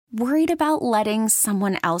Worried about letting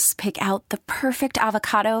someone else pick out the perfect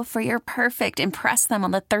avocado for your perfect impress them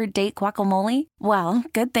on the third date guacamole? Well,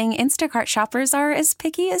 good thing Instacart shoppers are as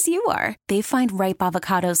picky as you are. They find ripe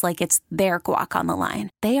avocados like it's their guac on the line.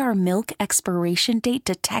 They are milk expiration date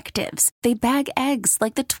detectives. They bag eggs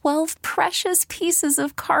like the 12 precious pieces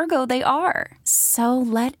of cargo they are. So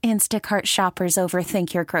let Instacart shoppers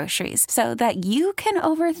overthink your groceries so that you can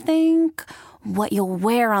overthink what you'll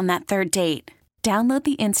wear on that third date. Download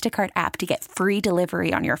the Instacart app to get free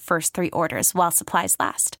delivery on your first 3 orders while supplies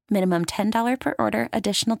last. Minimum $10 per order.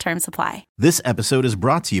 Additional terms apply. This episode is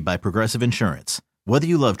brought to you by Progressive Insurance. Whether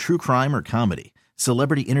you love true crime or comedy,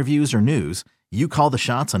 celebrity interviews or news, you call the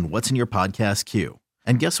shots on what's in your podcast queue.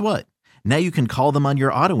 And guess what? Now you can call them on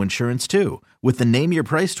your auto insurance too with the Name Your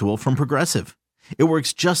Price tool from Progressive. It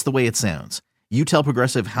works just the way it sounds. You tell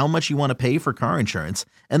Progressive how much you want to pay for car insurance,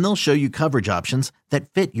 and they'll show you coverage options that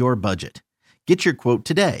fit your budget. Get your quote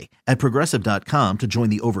today at Progressive.com to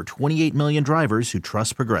join the over 28 million drivers who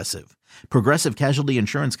trust Progressive. Progressive Casualty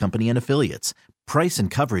Insurance Company and Affiliates. Price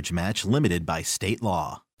and coverage match limited by state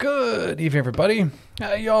law. Good evening, everybody.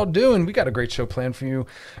 How y'all doing? We got a great show planned for you.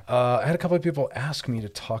 I had a couple of people ask me to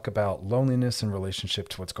talk about loneliness in relationship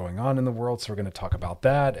to what's going on in the world, so we're going to talk about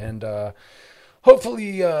that. And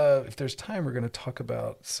hopefully, if there's time, we're going to talk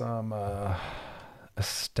about some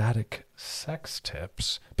ecstatic sex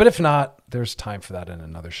tips, but if not, there's time for that in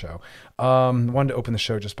another show. Wanted to open the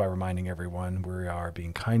show just by reminding everyone we are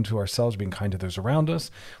being kind to ourselves, being kind to those around us.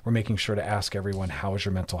 We're making sure to ask everyone, how is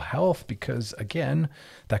your mental health? Because again,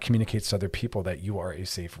 that communicates to other people that you are a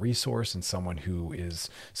safe resource and someone who is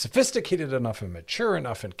sophisticated enough and mature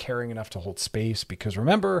enough and caring enough to hold space. Because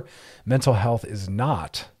remember, mental health is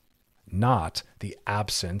not the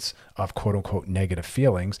absence of quote unquote negative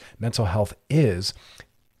feelings. Mental health is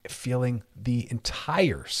feeling the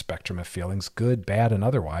entire spectrum of feelings, good, bad, and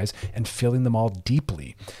otherwise, and feeling them all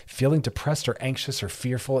deeply. Feeling depressed or anxious or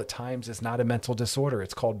fearful at times is not a mental disorder.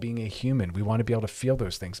 It's called being a human. We want to be able to feel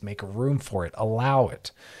those things, make room for it, allow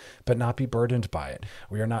it, but not be burdened by it.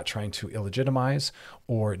 We are not trying to illegitimize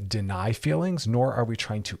or deny feelings, nor are we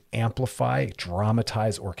trying to amplify,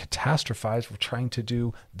 dramatize, or catastrophize. We're trying to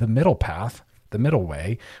do the middle path, the middle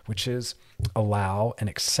way, which is allow and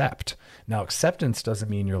accept. Now, acceptance doesn't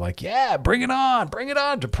mean you're like, yeah, bring it on,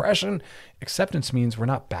 depression. Acceptance means we're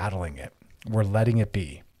not battling it. We're letting it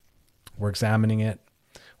be. We're examining it.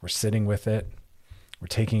 We're sitting with it. We're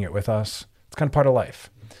taking it with us. It's kind of part of life.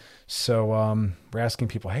 So we're asking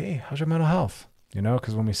people, hey, how's your mental health? You know,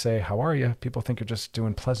 because when we say, how are you? People think you're just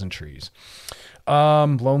doing pleasantries.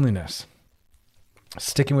 Loneliness.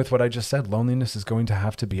 Sticking with what I just said, loneliness is going to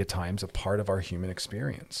have to be at times a part of our human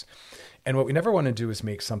experience. And what we never want to do is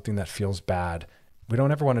make something that feels bad. We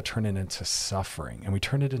don't ever want to turn it into suffering. And we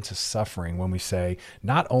turn it into suffering when we say,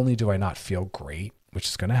 not only do I not feel great, which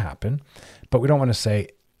is going to happen, but we don't want to say,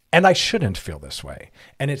 and I shouldn't feel this way.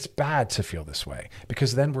 And it's bad to feel this way,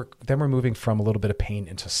 because then we're moving from a little bit of pain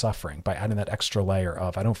into suffering by adding that extra layer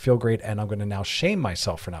of, I don't feel great and I'm going to now shame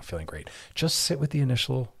myself for not feeling great. Just sit with the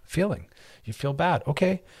initial feeling. You feel bad.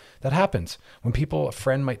 Okay, that happens. When a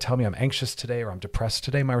friend might tell me I'm anxious today or I'm depressed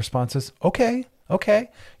today, my response is, okay.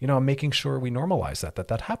 You know, I'm making sure we normalize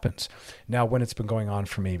that happens. Now, when it's been going on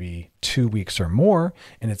for maybe 2 weeks or more,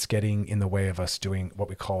 and it's getting in the way of us doing what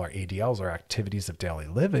we call our ADLs, our activities of daily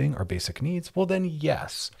living, our basic needs, well, then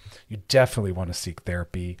yes, you definitely want to seek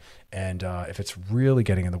therapy. And if it's really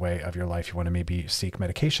getting in the way of your life, you want to maybe seek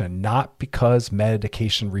medication, not because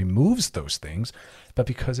medication removes those things, but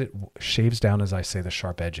because it shaves down, as I say, the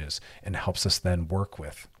sharp edges and helps us then work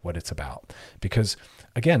with what it's about. Because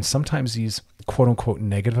again, sometimes these quote unquote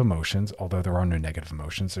negative emotions, although there are no negative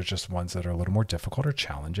emotions, there's just ones that are a little more difficult or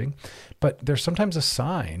challenging, but there's sometimes a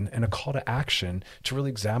sign and a call to action to really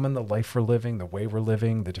examine the life we're living, the way we're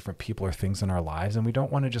living, the different people or things in our lives. And we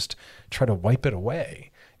don't want to just try to wipe it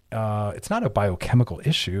away. It's not a biochemical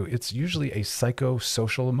issue. It's usually a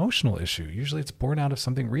psychosocial emotional issue. Usually it's born out of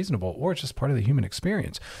something reasonable, or it's just part of the human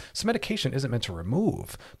experience. So medication isn't meant to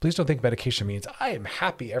remove. Please don't think medication means I am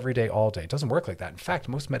happy every day, all day. It doesn't work like that. In fact,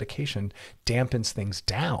 most medication dampens things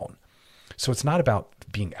down. So it's not about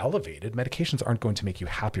being elevated. Medications aren't going to make you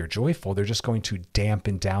happy or joyful. They're just going to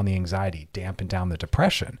dampen down the anxiety, dampen down the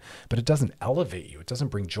depression, but it doesn't elevate you. It doesn't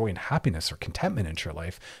bring joy and happiness or contentment into your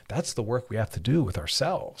life. That's the work we have to do with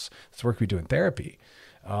ourselves. It's the work we do in therapy.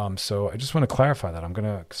 So I just want to clarify that. I'm going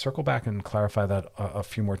to circle back and clarify that a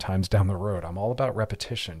few more times down the road. I'm all about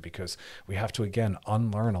repetition, because we have to, again,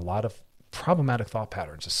 unlearn a lot of problematic thought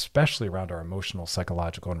patterns, especially around our emotional,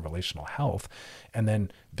 psychological, and relational health, and then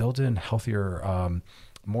build in healthier,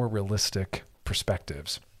 more realistic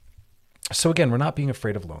perspectives. So again, we're not being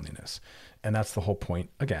afraid of loneliness. And that's the whole point,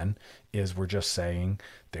 again, is we're just saying,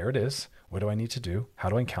 there it is. What do I need to do? How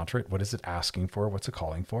do I encounter it? What is it asking for? What's it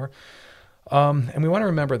calling for? And we want to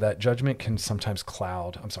remember that judgment can sometimes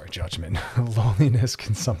loneliness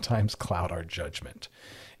can sometimes cloud our judgment.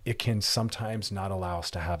 It can sometimes not allow us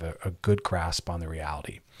to have a good grasp on the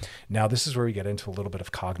reality. Now, this is where we get into a little bit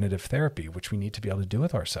of cognitive therapy, which we need to be able to do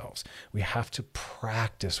with ourselves. We have to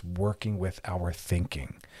practice working with our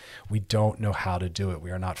thinking. We don't know how to do it. We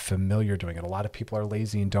are not familiar doing it. A lot of people are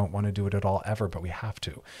lazy and don't want to do it at all ever, but we have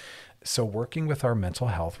to. So working with our mental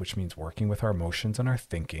health, which means working with our emotions and our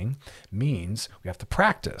thinking, means we have to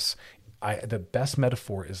practice. The best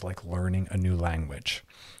metaphor is like learning a new language.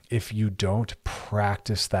 If you don't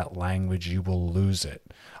practice that language, you will lose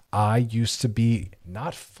it. I used to be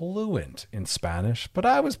not fluent in Spanish, but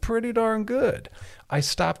I was pretty darn good. I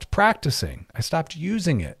stopped practicing. I stopped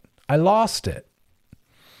using it. I lost it.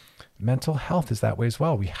 Mental health is that way as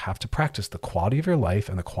well. We have to practice. The quality of your life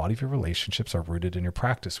and the quality of your relationships are rooted in your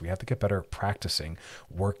practice. We have to get better at practicing,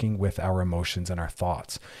 working with our emotions and our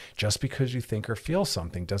thoughts. Just because you think or feel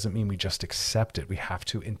something doesn't mean we just accept it. We have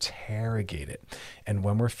to interrogate it. And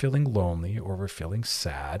when we're feeling lonely or we're feeling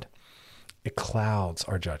sad, it clouds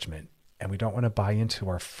our judgment. And we don't want to buy into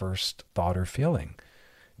our first thought or feeling.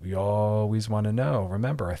 We always want to know.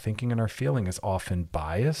 Remember, our thinking and our feeling is often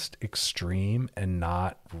biased, extreme, and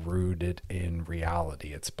not rooted in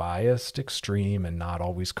reality. It's biased, extreme, and not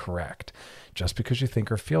always correct. Just because you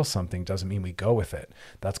think or feel something doesn't mean we go with it.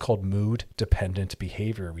 That's called mood-dependent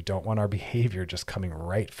behavior. We don't want our behavior just coming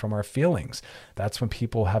right from our feelings. That's when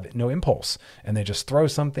people have no impulse and they just throw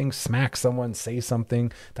something, smack someone, say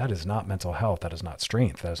something. That is not mental health. That is not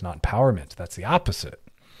strength. That is not empowerment. That's the opposite.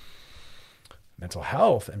 Mental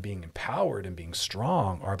health and being empowered and being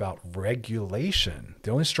strong are about regulation. The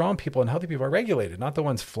only strong people and healthy people are regulated, not the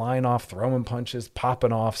ones flying off, throwing punches,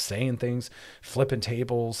 popping off, saying things, flipping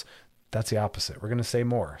tables. That's the opposite. We're going to say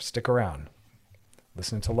more. Stick around.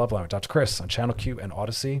 Listening to Loveline with Dr. Chris on Channel Q and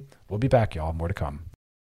Odyssey. We'll be back, y'all. More to come.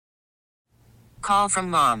 Call from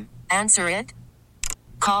mom. Answer it.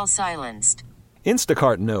 Call silenced.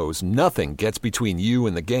 Instacart knows nothing gets between you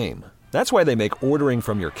and the game. That's why they make ordering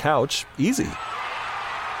from your couch easy.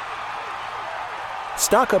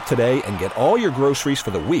 Stock up today and get all your groceries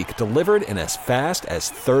for the week delivered in as fast as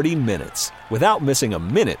 30 minutes without missing a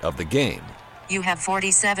minute of the game. You have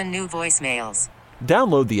 47 new voicemails.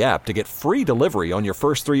 Download the app to get free delivery on your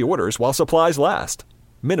first 3 orders while supplies last.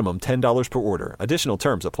 Minimum $10 per order. Additional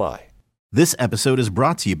terms apply. This episode is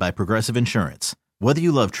brought to you by Progressive Insurance. Whether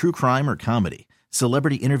you love true crime or comedy,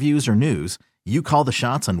 celebrity interviews or news, you call the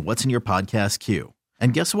shots on what's in your podcast queue.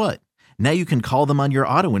 And guess what? Now you can call them on your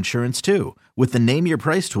auto insurance too with the Name Your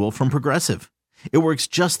Price tool from Progressive. It works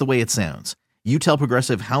just the way it sounds. You tell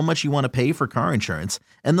Progressive how much you want to pay for car insurance,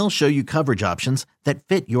 and they'll show you coverage options that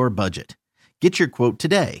fit your budget. Get your quote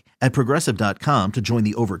today at Progressive.com to join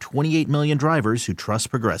the over 28 million drivers who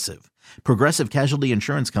trust Progressive. Progressive Casualty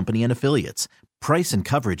Insurance Company and Affiliates. Price and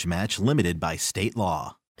coverage match limited by state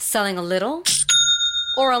law. Selling a little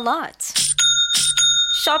or a lot?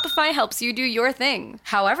 Shopify helps you do your thing,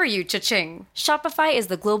 however you cha-ching. Shopify is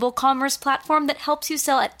the global commerce platform that helps you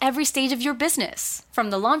sell at every stage of your business.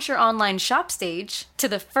 From the launch your online shop stage, to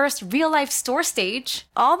the first real-life store stage,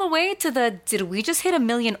 all the way to the did we just hit 1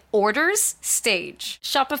 million orders stage.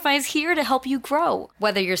 Shopify's here to help you grow.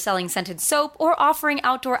 Whether you're selling scented soap or offering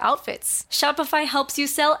outdoor outfits, Shopify helps you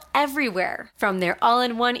sell everywhere. From their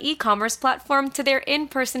all-in-one e-commerce platform to their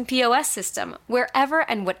in-person POS system. Wherever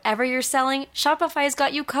and whatever you're selling, Shopify's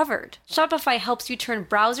got you covered. Shopify helps you turn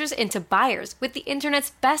browsers into buyers with the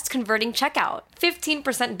internet's best converting checkout.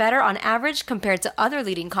 15% better on average compared to other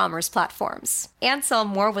leading commerce platforms. And sell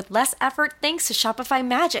more with less effort thanks to Shopify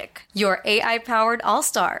Magic, your AI-powered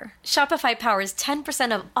all-star. Shopify powers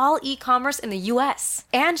 10% of all e-commerce in the US.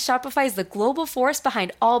 And Shopify is the global force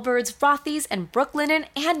behind Allbirds, Rothy's, and Brooklinen,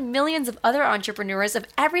 and millions of other entrepreneurs of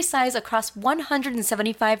every size across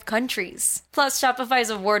 175 countries. Plus, Shopify's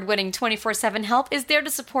award-winning 24/7 help is there to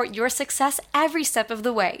support your success every step of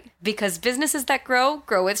the way. Because businesses that grow,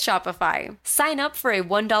 grow with Shopify. Sign up for a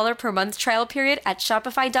 $1 per month trial period at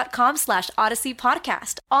shopify.com/Odyssey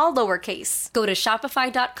Podcast, all lowercase. Go to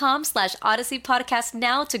shopify.com/Odyssey Podcast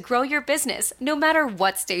now to grow your business, no matter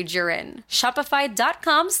what stage you're in.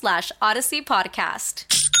 Shopify.com/Odyssey Podcast.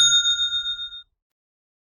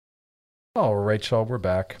 All right, y'all, we're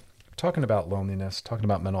back. Talking about loneliness, talking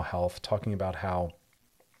about mental health, talking about how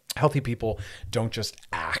healthy people don't just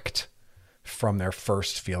act from their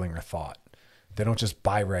first feeling or thought. They don't just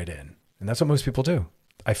buy right in. And that's what most people do.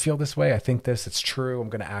 I feel this way. I think this. It's true. I'm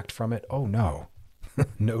going to act from it. Oh, no.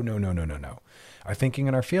 No, no, no, no, no, no. Our thinking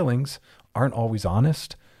and our feelings aren't always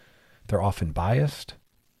honest. They're often biased.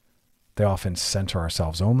 They often center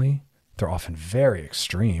ourselves only. They're often very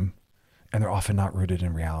extreme, and they're often not rooted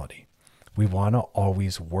in reality. We want to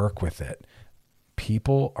always work with it.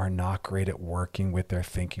 People are not great at working with their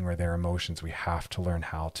thinking or their emotions. We have to learn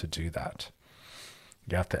how to do that.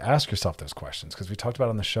 You have to ask yourself those questions, because we talked about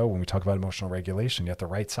on the show, when we talk about emotional regulation, you have to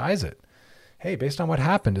right size it. Hey, based on what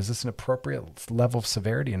happened, is this an appropriate level of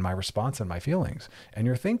severity in my response and my feelings and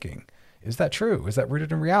your thinking? Is that true? Is that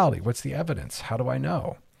rooted in reality? What's the evidence? How do I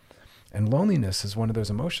know? And loneliness is one of those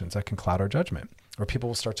emotions that can cloud our judgment, where people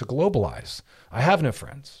will start to globalize. I have no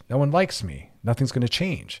friends. No one likes me. Nothing's going to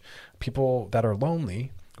change. People that are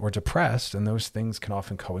lonely or depressed, and those things can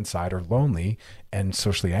often coincide, or lonely and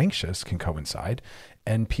socially anxious can coincide,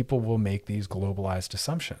 and people will make these globalized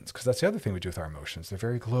assumptions, because that's the other thing we do with our emotions. They're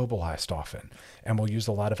very globalized often, and we'll use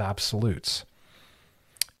a lot of absolutes.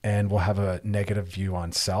 And we'll have a negative view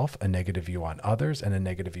on self, a negative view on others, and a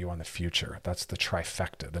negative view on the future. That's the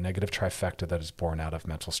trifecta, the negative trifecta that is born out of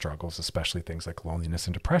mental struggles, especially things like loneliness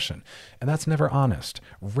and depression. And that's never honest.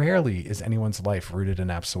 Rarely is anyone's life rooted in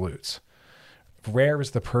absolutes. Rare is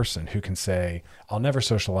the person who can say, I'll never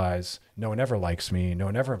socialize. No one ever likes me. No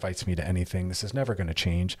one ever invites me to anything. This is never going to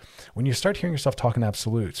change. When you start hearing yourself talking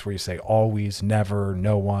absolutes, where you say always, never,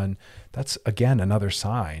 no one, that's again another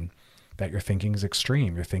sign that your thinking is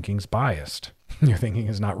extreme, your thinking is biased, your thinking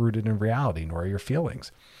is not rooted in reality, nor are your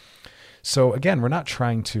feelings. So again, we're not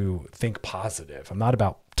trying to think positive. I'm not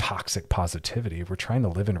about toxic positivity. We're trying to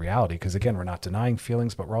live in reality, because again, we're not denying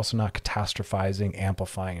feelings, but we're also not catastrophizing,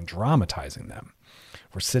 amplifying, and dramatizing them.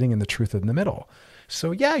 We're sitting in the truth in the middle.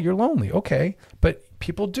 So yeah, you're lonely. Okay. But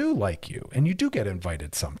people do like you, and you do get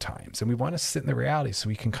invited sometimes. And we want to sit in the reality so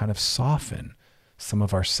we can kind of soften some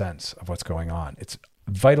of our sense of what's going on. It's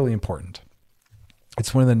vitally important.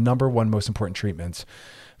 It's one of the number one most important treatments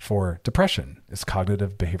for depression is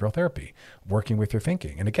cognitive behavioral therapy, working with your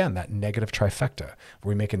thinking. And again, that negative trifecta, where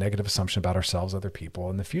we make a negative assumption about ourselves, other people,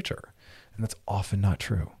 and the future. And that's often not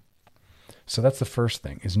true. So that's the first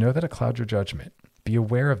thing, is know that it clouds your judgment. Be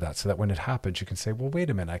aware of that, so that when it happens, you can say, well, wait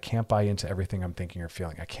a minute, I can't buy into everything I'm thinking or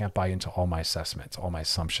feeling. I can't buy into all my assessments, all my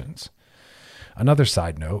assumptions. Another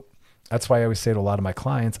side note, that's why I always say to a lot of my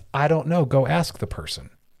clients, I don't know, go ask the person.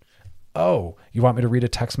 Oh, you want me to read a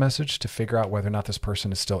text message to figure out whether or not this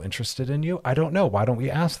person is still interested in you? I don't know. Why don't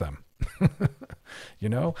we ask them? You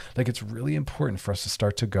know, like it's really important for us to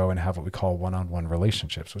start to go and have what we call one-on-one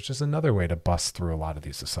relationships, which is another way to bust through a lot of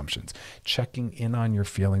these assumptions. Checking in on your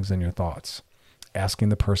feelings and your thoughts, asking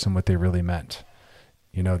the person what they really meant.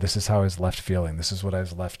 You know, this is how I was left feeling. This is what I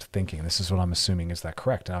was left thinking. This is what I'm assuming. Is that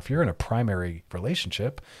correct? Now, if you're in a primary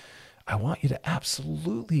relationship, I want you to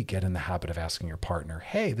absolutely get in the habit of asking your partner,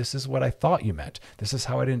 hey, this is what I thought you meant. This is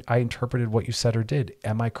how I interpreted what you said or did.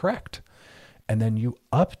 Am I correct? And then you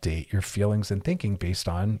update your feelings and thinking based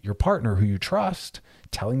on your partner, who you trust,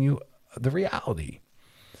 telling you the reality.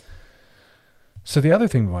 So the other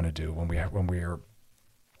thing we want to do when we're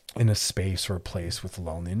in a space or a place with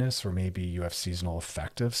loneliness, or maybe you have seasonal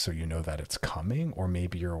affective, so you know that it's coming, or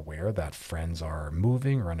maybe you're aware that friends are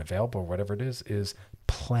moving or unavailable, or whatever it is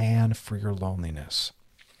plan for your loneliness.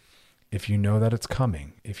 If you know that it's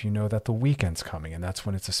coming, if you know that the weekend's coming, and that's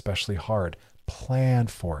when it's especially hard, plan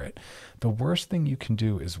for it. The worst thing you can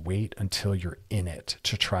do is wait until you're in it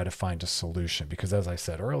to try to find a solution, because as I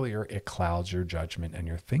said earlier, it clouds your judgment and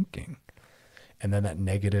your thinking. And then that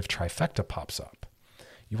negative trifecta pops up.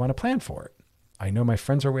 You want to plan for it. I know my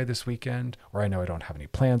friends are away this weekend, or I know I don't have any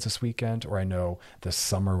plans this weekend, or I know the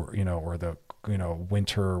summer, or the,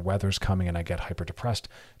 winter weather's coming and I get hyper depressed.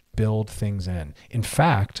 Build things in. In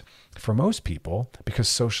fact, for most people, because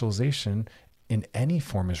socialization in any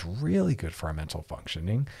form is really good for our mental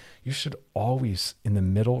functioning, you should always, in the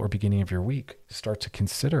middle or beginning of your week, start to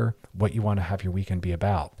consider what you want to have your weekend be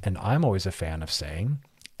about. And I'm always a fan of saying,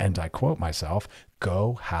 and I quote myself,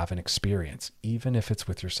 go have an experience, even if it's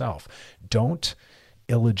with yourself. Don't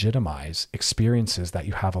illegitimize experiences that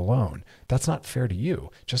you have alone. That's not fair to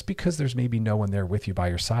you. Just because there's maybe no one there with you by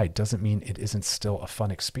your side doesn't mean it isn't still a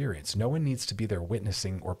fun experience. No one needs to be there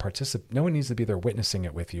witnessing no one needs to be there witnessing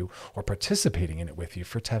it with you or participating in it with you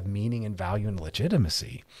for it to have meaning and value and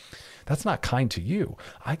legitimacy. That's not kind to you.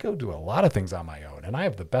 I go do a lot of things on my own, and I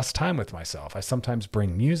have the best time with myself. I sometimes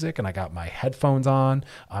bring music and I got my headphones on.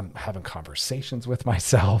 I'm having conversations with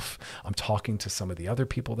myself. I'm talking to some of the other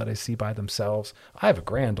people that I see by themselves. I have a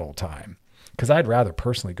grand old time. Because I'd rather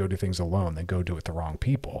personally go do things alone than go do it with the wrong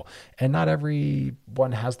people. And not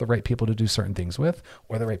everyone has the right people to do certain things with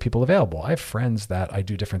or the right people available. I have friends that I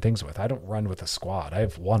do different things with. I don't run with a squad. I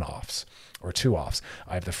have one-offs or two-offs.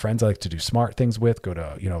 I have the friends I like to do smart things with, go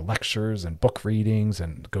to, lectures and book readings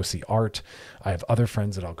and go see art. I have other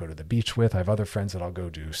friends that I'll go to the beach with. I have other friends that I'll go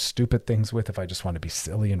do stupid things with if I just want to be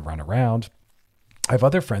silly and run around. I have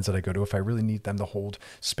other friends that I go to if I really need them to hold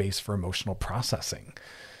space for emotional processing.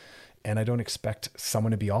 And I don't expect someone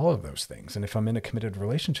to be all of those things. And if I'm in a committed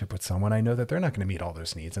relationship with someone, I know that they're not going to meet all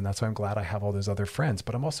those needs. And that's why I'm glad I have all those other friends.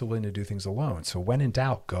 But I'm also willing to do things alone. So when in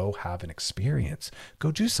doubt, go have an experience.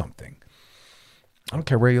 Go do something. I don't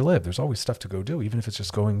care where you live. There's always stuff to go do, even if it's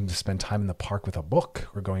just going to spend time in the park with a book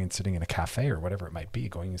or going and sitting in a cafe or whatever it might be,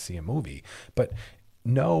 going to see a movie. But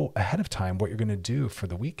know ahead of time what you're going to do for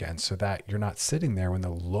the weekend so that you're not sitting there when the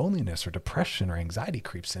loneliness or depression or anxiety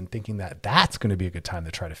creeps in thinking that that's going to be a good time to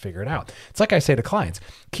try to figure it out. It's like I say to clients,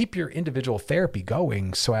 keep your individual therapy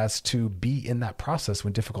going so as to be in that process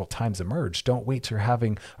when difficult times emerge. Don't wait till you're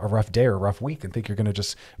having a rough day or a rough week and think you're going to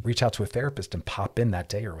just reach out to a therapist and pop in that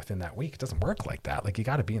day or within that week. It doesn't work like that. Like, you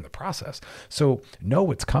got to be in the process. So know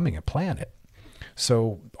what's coming and plan it.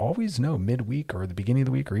 So always know midweek or the beginning of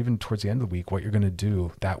the week or even towards the end of the week what you're going to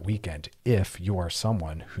do that weekend if you are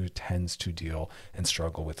someone who tends to deal and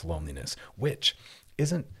struggle with loneliness, which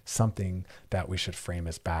isn't something that we should frame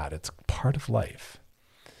as bad. It's part of life.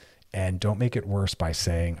 And don't make it worse by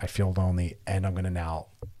saying, I feel lonely, and I'm going to now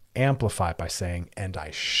amplify it by saying, and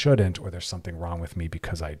I shouldn't, or there's something wrong with me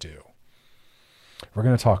because I do. We're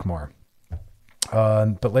going to talk more.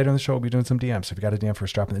 But later in the show, we'll be doing some DMs. So if you got a DM for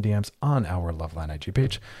us, drop in the DMs on our Loveline IG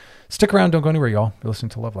page. Stick around. Don't go anywhere, y'all. You're listening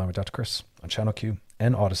to Loveline with Dr. Chris on Channel Q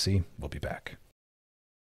and Odyssey. We'll be back.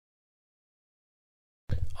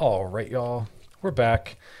 All right, y'all. We're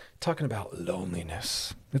back talking about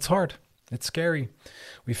loneliness. It's hard. It's scary.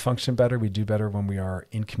 We function better. We do better when we are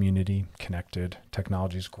in community, connected.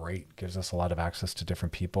 Technology is great. Gives us a lot of access to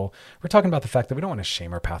different people. We're talking about the fact that we don't want to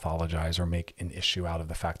shame or pathologize or make an issue out of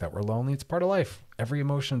the fact that we're lonely. It's part of life. Every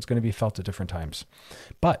emotion is going to be felt at different times.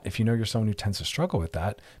 But if you know you're someone who tends to struggle with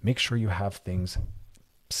that, make sure you have things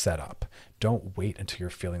set up. Don't wait until you're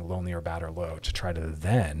feeling lonely or bad or low to try to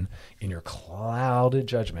then, in your clouded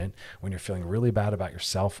judgment, when you're feeling really bad about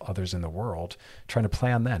yourself, others in the world, trying to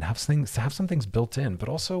plan then. Have some things built in, but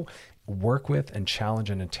also work with and challenge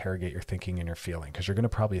and interrogate your thinking and your feeling, because you're going to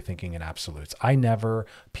probably be thinking in absolutes. I never,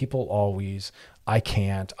 people always, I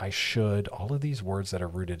can't, I should, all of these words that are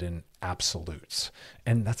rooted in absolutes.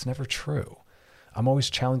 And that's never true. I'm always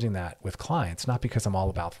challenging that with clients, not because I'm all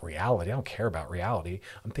about reality. I don't care about reality.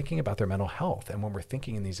 I'm thinking about their mental health. And when we're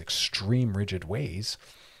thinking in these extreme rigid ways,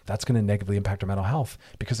 that's going to negatively impact our mental health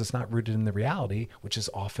because it's not rooted in the reality, which is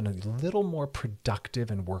often a little more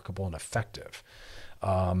productive and workable and effective.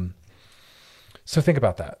 So think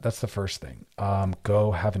about that. That's the first thing.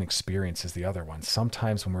 Go have an experience is the other one.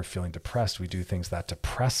 Sometimes when we're feeling depressed, we do things that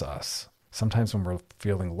depress us. Sometimes when we're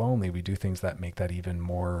feeling lonely, we do things that make that even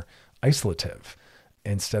more isolative.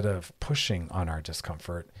 Instead of pushing on our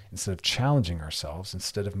discomfort, instead of challenging ourselves,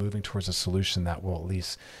 instead of moving towards a solution that will at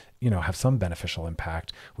least, have some beneficial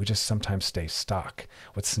impact, we just sometimes stay stuck.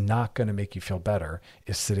 What's not going to make you feel better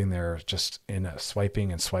is sitting there just in a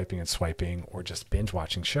swiping and swiping and swiping, or just binge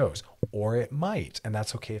watching shows. Or it might, and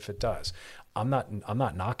that's okay if it does. I'm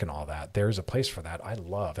not knocking all that. There's a place for that. I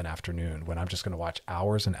love an afternoon when I'm just going to watch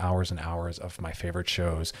hours and hours and hours of my favorite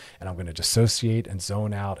shows, and I'm going to dissociate and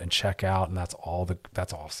zone out and check out, and that's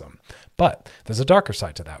awesome. But there's a darker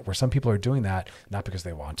side to that, where some people are doing that not because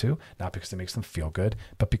they want to, not because it makes them feel good,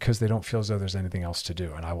 but because they don't feel as though there's anything else to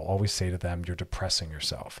do. And I will always say to them, you're depressing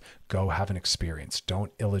yourself. Go have an experience.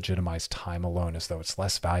 Don't illegitimize time alone as though it's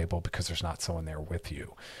less valuable because there's not someone there with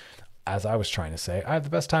you. As I was trying to say, I have the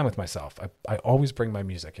best time with myself. I always bring my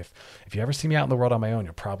music. If you ever see me out in the world on my own,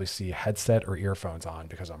 you'll probably see a headset or earphones on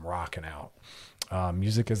because I'm rocking out.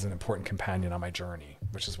 Music is an important companion on my journey,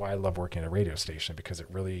 which is why I love working at a radio station, because it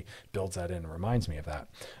really builds that in and reminds me of that.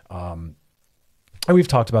 And we've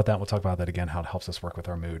talked about that. We'll talk about that again, how it helps us work with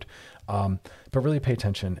our mood. But really pay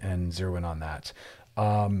attention and zero in on that.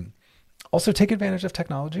 Also, take advantage of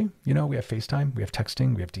technology. We have FaceTime, we have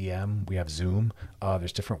texting, we have DM, we have Zoom.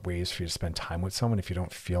 There's different ways for you to spend time with someone if you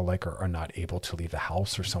don't feel like or are not able to leave the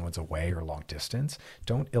house, or someone's away or long distance.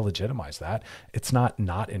 Don't illegitimize that. It's not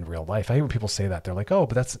in real life. I hear when people say that. They're like, oh,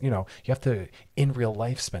 but that's, you have to, in real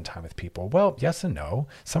life, spend time with people. Well, yes and no.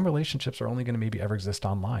 Some relationships are only going to maybe ever exist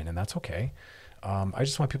online, and that's okay. I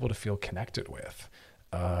just want people to feel connected with.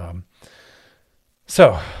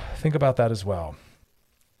 So think about that as well.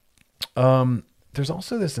 There's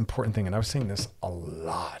also this important thing, and I was saying this a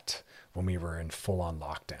lot when we were in full on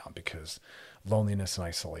lockdown, because loneliness and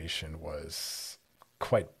isolation was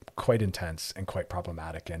quite intense and quite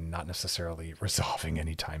problematic and not necessarily resolving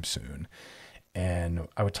anytime soon. And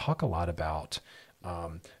I would talk a lot about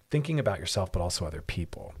thinking about yourself, but also other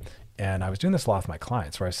people. And I was doing this a lot with my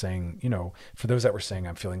clients where I was saying, you know, for those that were saying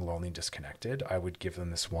I'm feeling lonely and disconnected, I would give them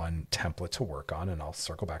this one template to work on, and I'll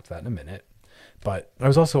circle back to that in a minute. But I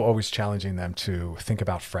was also always challenging them to think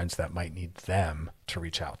about friends that might need them to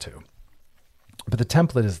reach out to. But the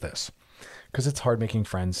template is this, because it's hard making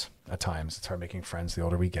friends at times. It's hard making friends the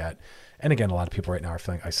older we get. And again, a lot of people right now are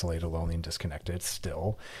feeling isolated, lonely, and disconnected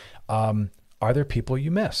still. Are there people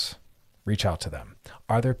you miss? Reach out to them.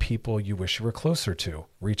 Are there people you wish you were closer to?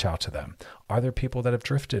 Reach out to them. Are there people that have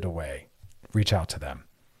drifted away? Reach out to them.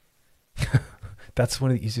 That's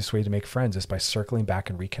one of the easiest ways to make friends, is by circling back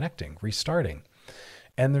and reconnecting, restarting.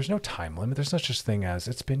 And there's no time limit. There's no such thing as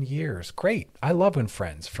it's been years. Great. I love when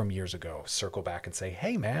friends from years ago circle back and say,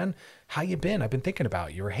 hey man, how you been? I've been thinking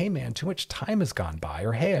about you. Or hey man, too much time has gone by.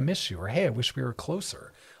 Or hey, I miss you. Or hey, I wish we were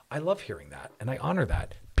closer. I love hearing that. And I honor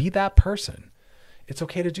that. Be that person. It's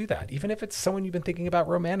okay to do that. Even if it's someone you've been thinking about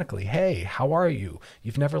romantically. Hey, how are you?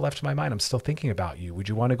 You've never left my mind. I'm still thinking about you. Would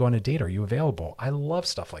you want to go on a date? Are you available? I love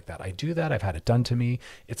stuff like that. I do that. I've had it done to me.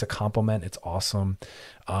 It's a compliment. It's awesome.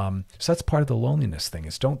 So that's part of the loneliness thing,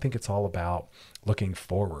 is don't think it's all about looking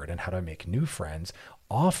forward and how do I make new friends.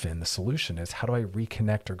 Often the solution is, how do I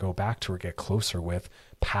reconnect or go back to or get closer with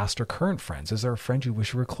past or current friends? Is there a friend you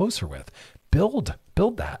wish you were closer with? Build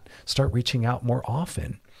that. Start reaching out more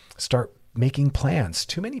often. Start making plans.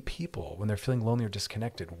 Too many people, when they're feeling lonely or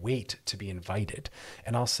disconnected, wait to be invited.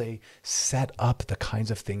 And I'll say, set up the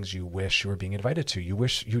kinds of things you wish you were being invited to. You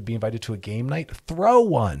wish you'd be invited to a game night? Throw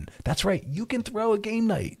one. That's right. You can throw a game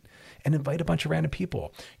night and invite a bunch of random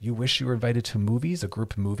people. You wish you were invited to movies, a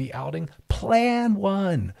group movie outing? Plan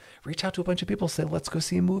one. Reach out to a bunch of people. Say, let's go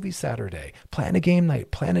see a movie Saturday. Plan a game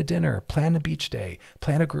night. Plan a dinner. Plan a beach day.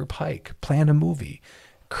 Plan a group hike. Plan a movie.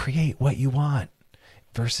 Create what you want,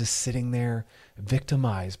 versus sitting there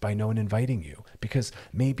victimized by no one inviting you, because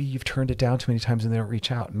maybe you've turned it down too many times and they don't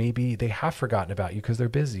reach out. Maybe they have forgotten about you because they're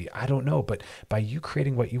busy. I don't know. But by you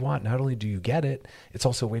creating what you want, not only do you get it, it's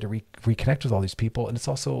also a way to reconnect with all these people. And it's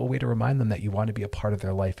also a way to remind them that you want to be a part of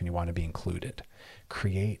their life and you want to be included.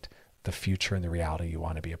 Create the future and the reality you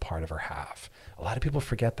want to be a part of or have. A lot of people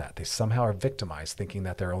forget that. They somehow are victimized, thinking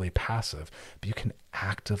that they're only passive, but you can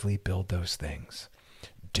actively build those things.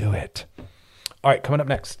 Do it. All right, coming up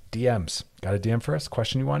next, DMs. Got a DM for us?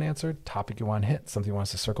 Question you want answered? Topic you want hit? Something you want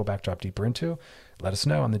us to circle back, drop deeper into? Let us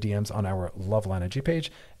know on the DMs on our Loveline IG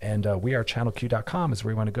page. And wearechannelq.com is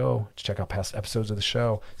where you want to go to check out past episodes of the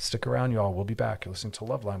show. Stick around, y'all. We'll be back. You're listening to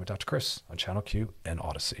Loveline with Dr. Chris on Channel Q and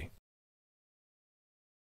Odyssey.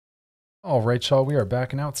 All right, y'all. We are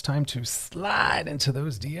back, and now it's time to slide into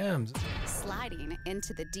those DMs. Sliding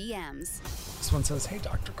into the DMs. This one says, hey,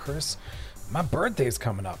 Dr. Chris, my birthday's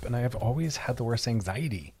coming up, and I have always had the worst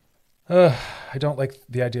anxiety. I don't like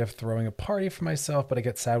the idea of throwing a party for myself, but I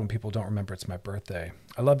get sad when people don't remember it's my birthday.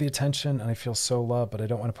 I love the attention, and I feel so loved, but I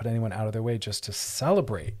don't want to put anyone out of their way just to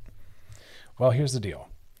celebrate. Well, here's the deal.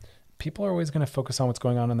 People are always going to focus on what's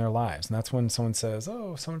going on in their lives. And that's when someone says,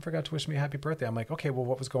 oh, someone forgot to wish me a happy birthday. I'm like, okay, well,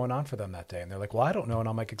 what was going on for them that day? And they're like, well, I don't know. And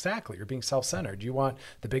I'm like, exactly. You're being self-centered. You want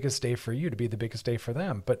the biggest day for you to be the biggest day for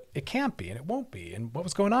them, but it can't be, and it won't be. And what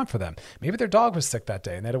was going on for them? Maybe their dog was sick that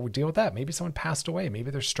day and they had to deal with that. Maybe someone passed away. Maybe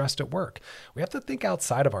they're stressed at work. We have to think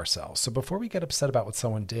outside of ourselves. So before we get upset about what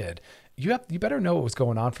someone did, you better know what was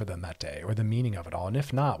going on for them that day, or the meaning of it all. And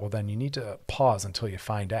if not, well, then you need to pause until you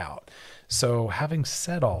find out. So having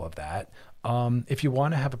said all of that, if you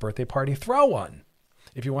want to have a birthday party, throw one.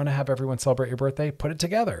 If you want to have everyone celebrate your birthday, put it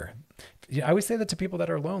together. I always say that to people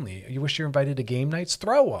that are lonely. You wish you're invited to game nights,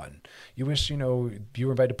 throw one. You wish, you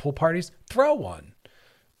were invited to pool parties, throw one.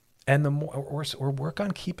 And the more, or work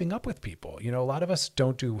on keeping up with people. A lot of us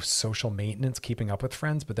don't do social maintenance, keeping up with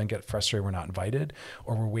friends, but then get frustrated we're not invited,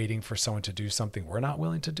 or we're waiting for someone to do something we're not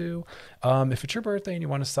willing to do. If it's your birthday and you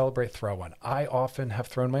want to celebrate, throw one. I often have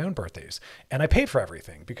thrown my own birthdays, and I pay for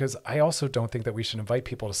everything, because I also don't think that we should invite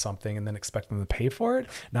people to something and then expect them to pay for it.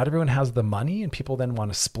 Not everyone has the money, and people then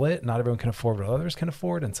want to split. Not everyone can afford what others can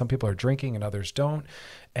afford, and some people are drinking and others don't.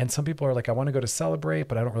 And some people are like, I want to go to celebrate,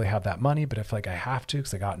 but I don't really have that money. But if I have to,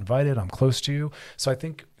 because I got invited, I'm close to you. So I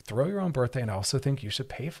think throw your own birthday, and I also think you should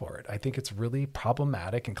pay for it. I think it's really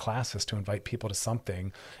problematic and classist to invite people to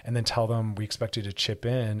something and then tell them we expect you to chip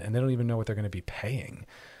in, and they don't even know what they're going to be paying.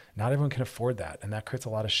 Not everyone can afford that, and that creates a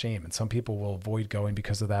lot of shame. And some people will avoid going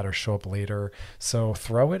because of that or show up later. So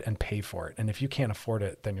throw it and pay for it. And if you can't afford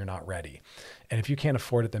it, then you're not ready. And if you can't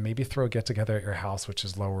afford it, then maybe throw a get together at your house, which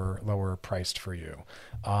is lower priced for you.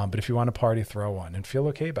 But if you want a party, throw one and feel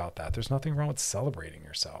okay about that. There's nothing wrong with celebrating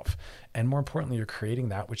yourself. And more importantly, you're creating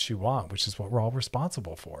that which you want, which is what we're all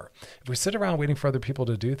responsible for. If we sit around waiting for other people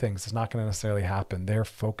to do things, it's not going to necessarily happen. They're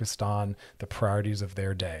focused on the priorities of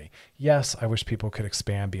their day. Yes, I wish people could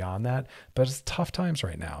expand beyond that, but it's tough times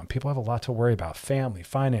right now. And people have a lot to worry about: family,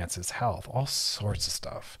 finances, health, all sorts of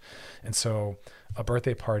stuff. And so a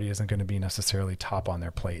birthday party isn't going to be necessarily top on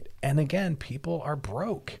their plate. And again, people are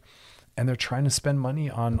broke and they're trying to spend money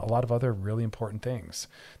on a lot of other really important things.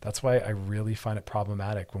 That's why I really find it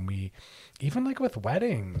problematic when we, even like with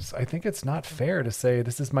weddings, I think it's not fair to say,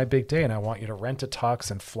 this is my big day and I want you to rent a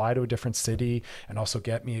tux and fly to a different city and also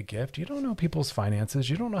get me a gift. You don't know people's finances.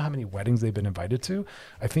 You don't know how many weddings they've been invited to.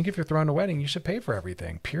 I think if you're throwing a wedding, you should pay for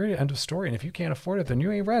everything. Period. End of story. And if you can't afford it, then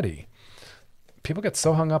you ain't ready. People get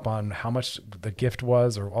so hung up on how much the gift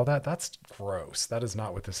was or all that. That's gross. That is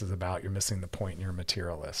not what this is about. You're missing the point and you're a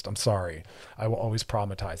materialist. I'm sorry. I will always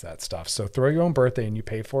problematize that stuff. So throw your own birthday and you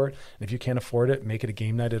pay for it. And if you can't afford it, make it a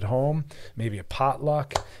game night at home, maybe a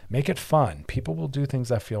potluck, make it fun. People will do things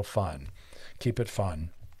that feel fun. Keep it fun.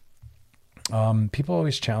 People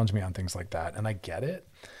always challenge me on things like that. And I get it,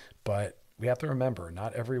 but we have to remember,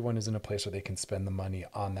 not everyone is in a place where they can spend the money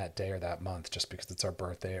on that day or that month just because it's our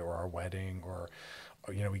birthday or our wedding or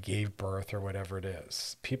we gave birth or whatever it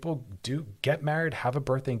is. People do get married, have a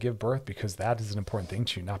birthday and give birth because that is an important thing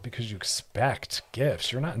to you, not because you expect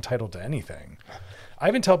gifts. You're not entitled to anything. I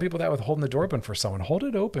even tell people that with holding the door open for someone. Hold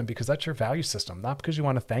it open because that's your value system, not because you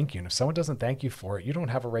want to thank you. And if someone doesn't thank you for it, you don't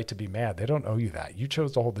have a right to be mad. They don't owe you that. You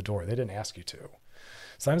chose to hold the door. They didn't ask you to.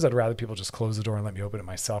 Sometimes I'd rather people just close the door and let me open it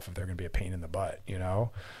myself if they're going to be a pain in the butt,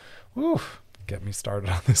 Whew, get me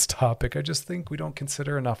started on this topic. I just think we don't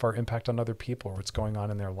consider enough our impact on other people or what's going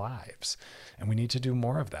on in their lives. And we need to do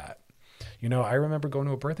more of that. I remember going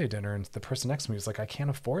to a birthday dinner and the person next to me was like, I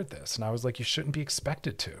can't afford this. And I was like, you shouldn't be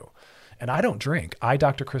expected to. And I don't drink. I,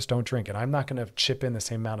 Dr. Chris, don't drink. And I'm not going to chip in the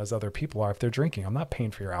same amount as other people are if they're drinking. I'm not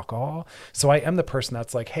paying for your alcohol. So I am the person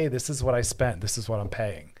that's like, hey, this is what I spent. This is what I'm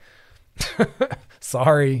paying.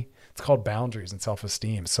 Sorry. It's called boundaries and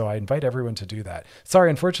self-esteem. So I invite everyone to do that. Sorry,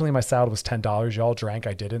 unfortunately, my salad was $10. Y'all drank.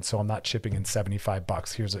 I didn't. So I'm not chipping in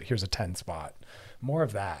 $75. Here's a 10 spot. More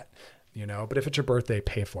of that, but if it's your birthday,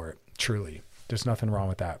 pay for it. Truly. There's nothing wrong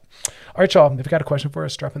with that. All right, y'all. If you got a question for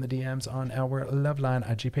us, drop in the DMs on our Loveline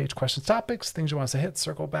IG page. Questions, topics, things you want us to hit,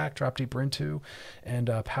 circle back, drop deeper into, and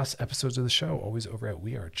past episodes of the show, always over at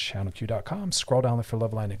wearechannelq.com. Scroll down there for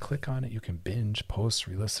Loveline and click on it. You can binge, post,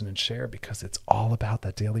 re-listen, and share because it's all about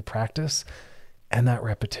that daily practice and that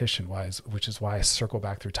repetition, which is why I circle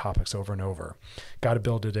back through topics over and over. Got to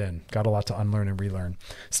build it in. Got a lot to unlearn and relearn.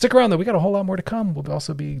 Stick around, though. We got a whole lot more to come. We'll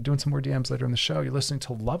also be doing some more DMs later in the show. You're listening to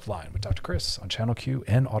Loveline with Dr. Chris on Channel Q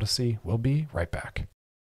and Odyssey. We'll be right back.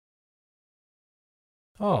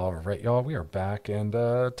 All right, y'all. We are back and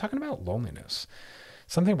talking about loneliness.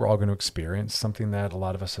 Something we're all going to experience, something that a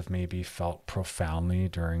lot of us have maybe felt profoundly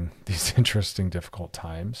during these interesting, difficult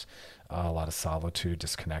times. A lot of solitude,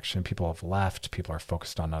 disconnection. People have left. People are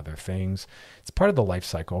focused on other things. It's part of the life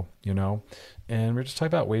cycle, and we're just talking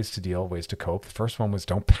about ways to deal, ways to cope. The first one was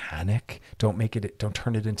don't panic. Don't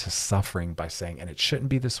turn it into suffering by saying, and it shouldn't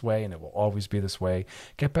be this way and it will always be this way.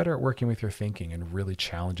 Get better at working with your thinking and really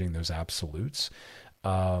challenging those absolutes.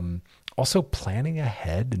 Also planning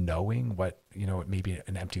ahead, knowing what, maybe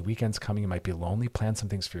an empty weekend's coming, you might be lonely, plan some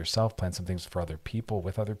things for yourself, plan some things for other people,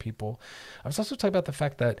 with other people. I was also talking about the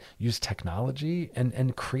fact that use technology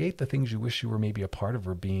and create the things you wish you were maybe a part of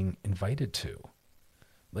or being invited to.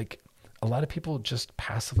 Like a lot of people just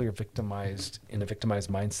passively are victimized in a victimized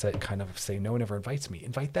mindset, kind of say, no one ever invites me.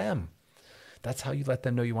 Invite them. That's how you let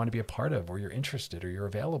them know you want to be a part of or you're interested or you're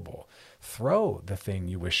available. Throw the thing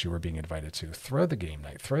you wish you were being invited to. Throw the game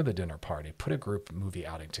night, throw the dinner party, put a group movie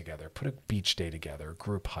outing together, put a beach day together,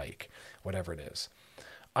 group hike, whatever it is.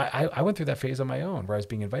 I went through that phase on my own where I was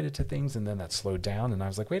being invited to things and then that slowed down and I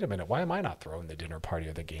was like, wait a minute, why am I not throwing the dinner party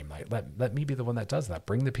or the game night? Let me be the one that does that.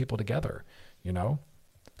 Bring the people together,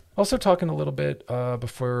 Also talking a little bit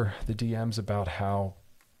before the DMs about how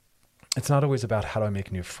it's not always about how do I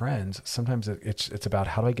make new friends. Sometimes it's about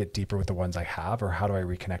how do I get deeper with the ones I have or how do I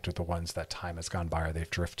reconnect with the ones that time has gone by or they've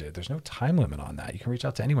drifted. There's no time limit on that. You can reach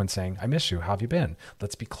out to anyone saying, I miss you. How have you been?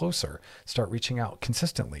 Let's be closer. Start reaching out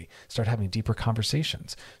consistently. Start having deeper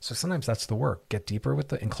conversations. So sometimes that's the work. Get deeper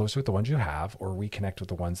and closer with the ones you have or reconnect with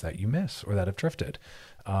the ones that you miss or that have drifted.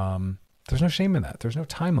 There's no shame in that. There's no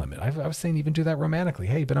time limit. I was saying even do that romantically.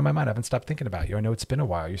 Hey, you've been on my mind. I haven't stopped thinking about you. I know it's been a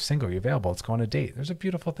while. You're single. You're available. Let's go on a date. There's a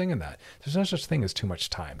beautiful thing in that. There's no such thing as too much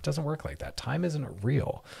time. It doesn't work like that. Time isn't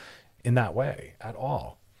real in that way at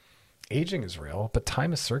all. Aging is real, but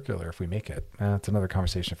time is circular if we make it. It's another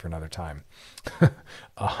conversation for another time.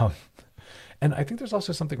 And I think there's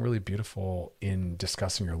also something really beautiful in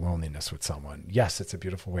discussing your loneliness with someone. Yes, it's a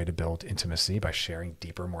beautiful way to build intimacy by sharing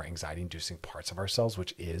deeper, more anxiety-inducing parts of ourselves,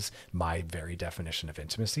 which is my very definition of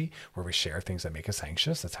intimacy, where we share things that make us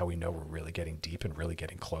anxious. That's how we know we're really getting deep and really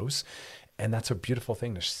getting close. And that's a beautiful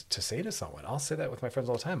thing to say to someone. I'll say that with my friends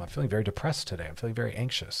all the time. I'm feeling very depressed today. I'm feeling very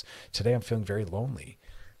anxious. Today I'm feeling very lonely.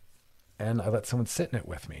 And I let someone sit in it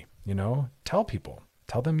with me, tell people,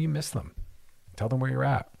 tell them you miss them, tell them where you're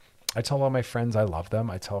at. I tell all my friends I love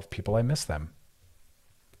them. I tell people I miss them.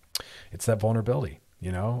 It's that vulnerability,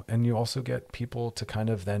 and you also get people to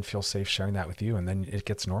kind of then feel safe sharing that with you, and then it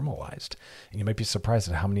gets normalized. And you might be surprised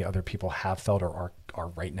at how many other people have felt or are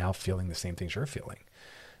right now feeling the same things you're feeling.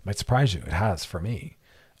 It might surprise you. It has for me.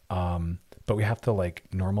 But we have to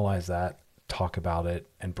normalize that, talk about it,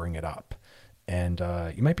 and bring it up. And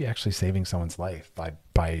you might be actually saving someone's life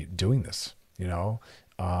by doing this,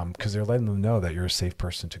 because they're letting them know that you're a safe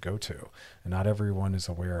person to go to. And not everyone is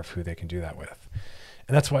aware of who they can do that with.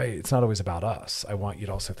 And that's why it's not always about us. I want you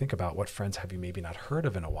to also think about what friends have you maybe not heard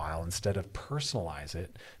of in a while, instead of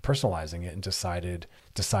personalizing it and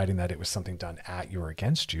deciding that it was something done at you or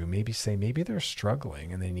against you. Maybe they're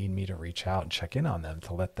struggling and they need me to reach out and check in on them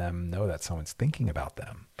to let them know that someone's thinking about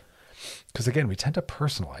them. Because again, we tend to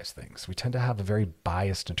personalize things. We tend to have a very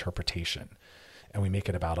biased interpretation, and we make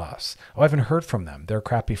it about us. Oh, I haven't heard from them. They're a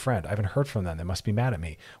crappy friend. I haven't heard from them. They must be mad at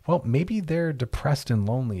me. Well, maybe they're depressed and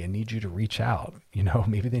lonely and need you to reach out.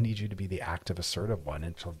 Maybe they need you to be the active, assertive one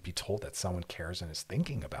and to be told that someone cares and is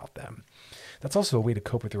thinking about them. That's also a way to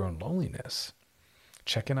cope with your own loneliness.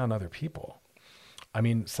 Check in on other people. I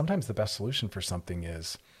mean, sometimes the best solution for something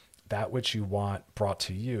is that which you want brought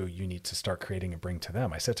to you, you need to start creating and bring to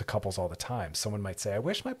them. I say it to couples all the time. Someone might say, I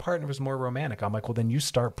wish my partner was more romantic. I'm like, well, then you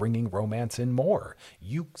start bringing romance in more.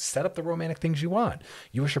 You set up the romantic things you want.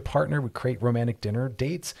 You wish your partner would create romantic dinner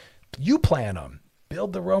dates. You plan them.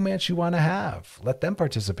 Build the romance you want to have. Let them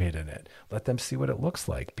participate in it. Let them see what it looks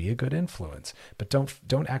like. Be a good influence. But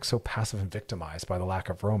don't act so passive and victimized by the lack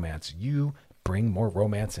of romance. You bring more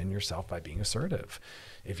romance in yourself by being assertive.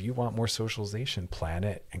 If you want more socialization, plan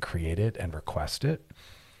it and create it and request it.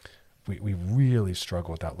 We really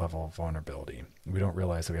struggle with that level of vulnerability. We don't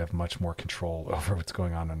realize that we have much more control over what's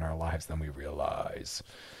going on in our lives than we realize.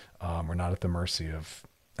 We're not at the mercy of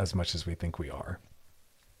as much as we think we are.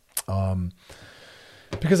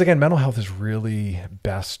 Because again, mental health is really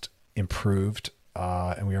best improved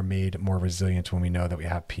and we are made more resilient when we know that we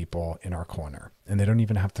have people in our corner, and they don't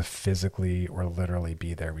even have to physically or literally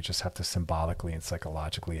be there. We just have to symbolically and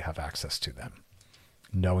psychologically have access to them,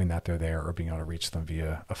 knowing that they're there or being able to reach them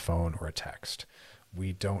via a phone or a text.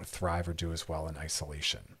 We don't thrive or do as well in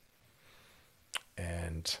isolation.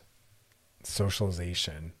 And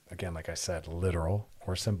socialization, again, like I said, literal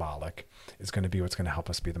or symbolic, is going to be what's going to help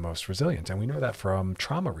us be the most resilient. And we know that from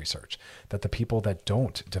trauma research, that the people that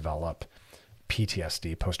don't develop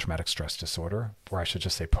PTSD, post-traumatic stress disorder, or I should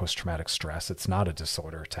just say post-traumatic stress. It's not a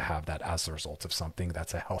disorder to have that as a result of something.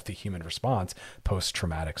 That's a healthy human response,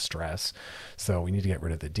 post-traumatic stress. So we need to get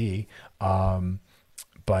rid of the D.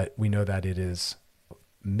 But we know that it is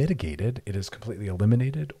mitigated, it is completely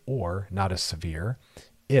eliminated or not as severe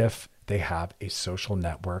if they have a social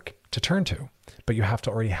network to turn to. But you have to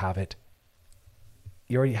already have it.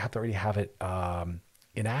 You already have to already have it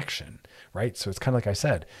in action, right? So it's kind of like I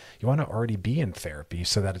said, you want to already be in therapy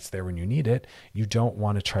so that it's there when you need it. You don't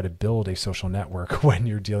want to try to build a social network when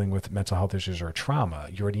you're dealing with mental health issues or trauma.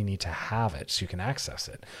 You already need to have it so you can access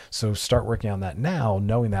it. So start working on that now,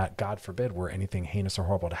 knowing that, God forbid, were anything heinous or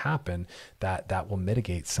horrible to happen, that will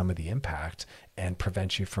mitigate some of the impact and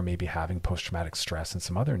prevent you from maybe having post-traumatic stress and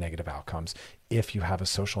some other negative outcomes if you have a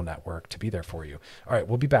social network to be there for you. All right,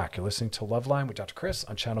 we'll be back. You're listening to Loveline with Dr. Chris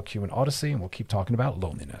on Channel Q and Odyssey, and we'll keep talking about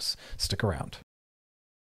loneliness. Stick around.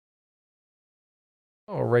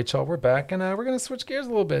 All right, y'all, we're back, and we're going to switch gears a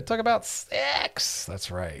little bit, talk about sex. That's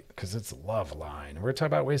right, because it's Loveline. We're going to talk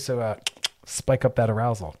about ways to spike up that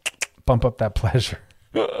arousal, bump up that pleasure.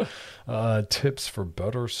 Tips for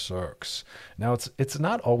better sex. Now it's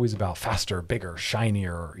not always about faster, bigger,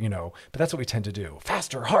 shinier, but that's what we tend to do.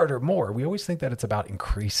 Faster, harder, more. We always think that it's about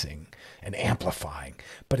increasing and amplifying,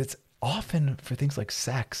 but it's often for things like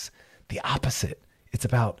sex, the opposite. It's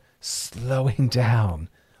about slowing down,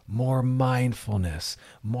 more mindfulness,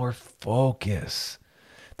 more focus.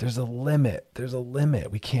 There's a limit. There's a limit.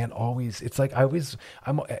 We can't always, it's like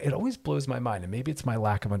it always blows my mind. And maybe it's my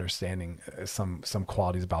lack of understanding some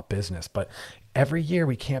qualities about business, but every year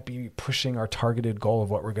we can't be pushing our targeted goal of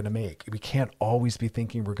what we're going to make. We can't always be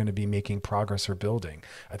thinking we're going to be making progress or building.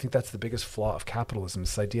 I think that's the biggest flaw of capitalism,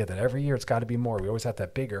 this idea that every year it's got to be more. We always have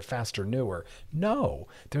that bigger, faster, newer. No,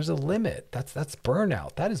 there's a limit. That's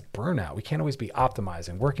burnout. That is burnout. We can't always be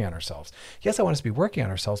optimizing, working on ourselves. Yes, I want us to be working on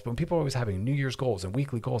ourselves, but when people are always having New Year's goals and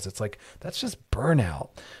weekly goals, it's like, that's just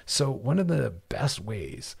burnout. So one of the best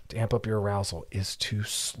ways to amp up your arousal is to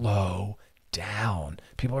slow down.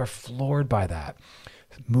 People are floored by that.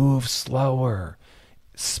 Move slower.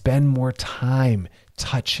 Spend more time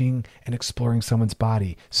touching and exploring someone's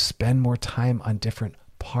body. Spend more time on different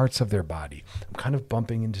parts of their body. I'm kind of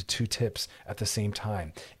bumping into two tips at the same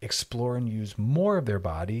time. Explore and use more of their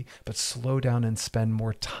body, but slow down and spend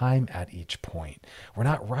more time at each point. We're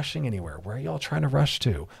not rushing anywhere. Where are y'all trying to rush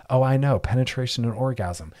to? Oh, I know, penetration and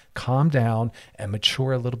orgasm. Calm down and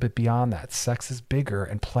mature a little bit beyond that. Sex is bigger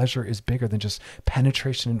and pleasure is bigger than just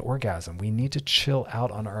penetration and orgasm. We need to chill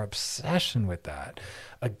out on our obsession with that.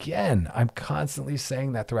 Again, I'm constantly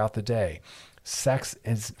saying that throughout the day. Sex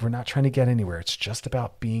is, we're not trying to get anywhere. It's just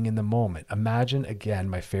about being in the moment. Imagine, again,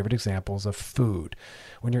 my favorite examples of food.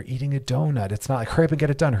 When you're eating a donut, it's not like, hurry up and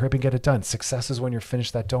get it done, hurry up and get it done. Success is when you're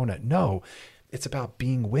finished that donut. No, it's about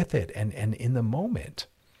being with it and in the moment.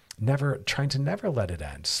 Trying to never let it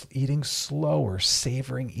end. Eating slower,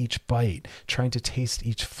 savoring each bite, trying to taste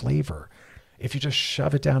each flavor. If you just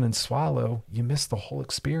shove it down and swallow, you miss the whole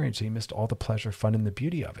experience. You missed all the pleasure, fun, and the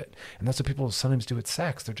beauty of it. And that's what people sometimes do with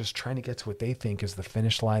sex. They're just trying to get to what they think is the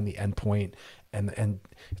finish line, the end point. And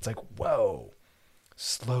it's like, whoa,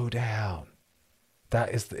 slow down.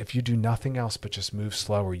 That is, if you do nothing else but just move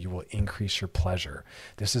slower, you will increase your pleasure.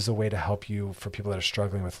 This is a way to help you for people that are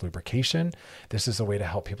struggling with lubrication. This is a way to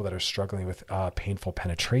help people that are struggling with painful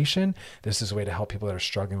penetration. This is a way to help people that are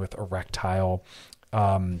struggling with erectile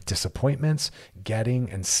disappointments, getting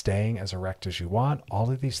and staying as erect as you want. All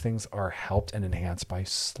of these things are helped and enhanced by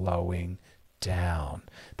slowing down.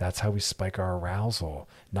 That's how we spike our arousal,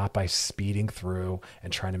 not by speeding through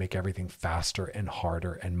and trying to make everything faster and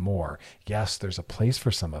harder and more. Yes, there's a place for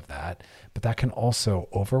some of that, but that can also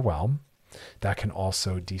overwhelm. That can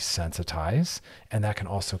also desensitize, and that can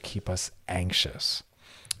also keep us anxious.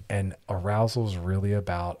 And arousal is really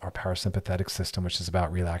about our parasympathetic system, which is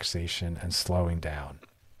about relaxation and slowing down.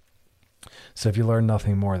 So if you learn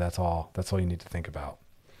nothing more, that's all you need to think about.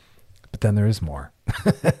 But then there is more.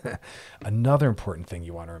 Another important thing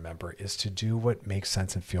you want to remember is to do what makes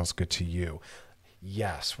sense and feels good to you.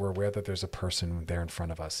 Yes, we're aware that there's a person there in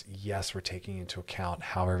front of us. Yes, we're taking into account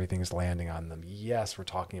how everything is landing on them. Yes, we're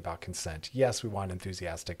talking about consent. Yes, we want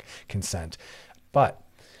enthusiastic consent. But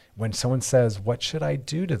when someone says, what should I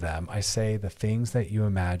do to them? I say the things that you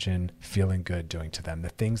imagine feeling good doing to them, the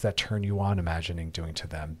things that turn you on imagining doing to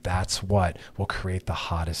them. That's what will create the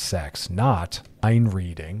hottest sex, not mind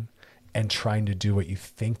reading and trying to do what you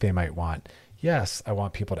think they might want. Yes, I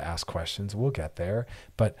want people to ask questions. We'll get there.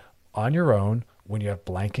 But on your own, when you have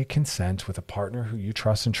blanket consent with a partner who you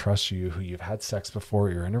trust and trusts you, who you've had sex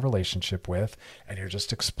before, you're in a relationship with, and you're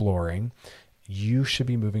just exploring, you should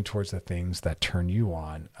be moving towards the things that turn you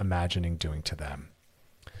on, imagining doing to them.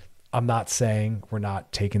 I'm not saying we're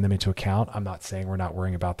not taking them into account. I'm not saying we're not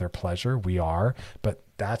worrying about their pleasure. We are, but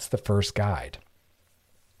that's the first guide,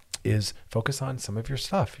 is focus on some of your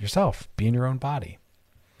stuff yourself, be in your own body.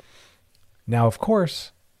 Now, of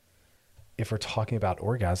course, if we're talking about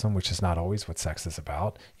orgasm, which is not always what sex is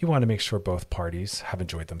about, you want to make sure both parties have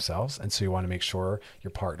enjoyed themselves. And so you want to make sure your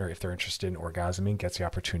partner, if they're interested in orgasming, gets the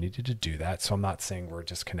opportunity to do that. So I'm not saying we're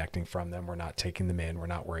disconnecting from them. We're not taking them in. We're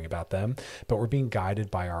not worrying about them, but we're being guided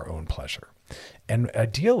by our own pleasure. And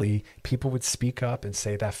ideally, people would speak up and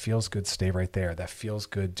say, that feels good, stay right there. That feels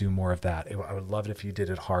good, do more of that. I would love it if you did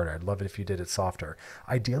it harder. I'd love it if you did it softer.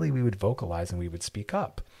 Ideally, we would vocalize and we would speak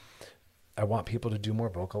up. I want people to do more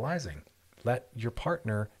vocalizing. Let your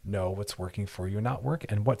partner know what's working for you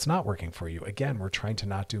and what's not working for you. Again, we're trying to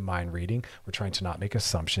not do mind reading. We're trying to not make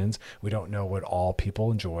assumptions. We don't know what all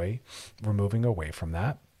people enjoy. We're moving away from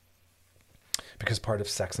that, because part of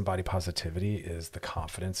sex and body positivity is the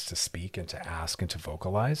confidence to speak and to ask and to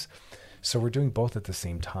vocalize. So we're doing both at the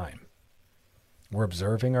same time. We're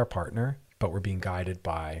observing our partner, but we're being guided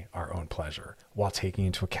by our own pleasure while taking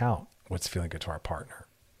into account what's feeling good to our partner.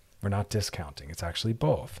 We're not discounting. It's actually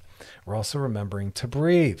both. We're also remembering to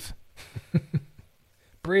breathe.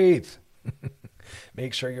 Breathe.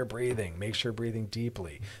 Make sure you're breathing. Make sure you're breathing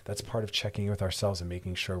deeply. That's part of checking in with ourselves and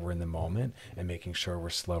making sure we're in the moment and making sure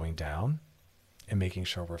we're slowing down and making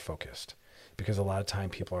sure we're focused. because a lot of time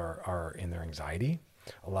people are in their anxiety.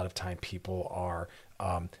 A lot of time people are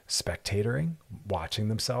spectatoring, watching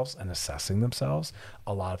themselves and assessing themselves.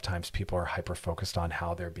 A lot of times people are hyper-focused on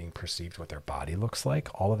how they're being perceived, what their body looks like.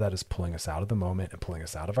 All of that is pulling us out of the moment and pulling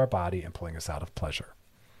us out of our body and pulling us out of pleasure.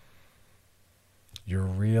 You're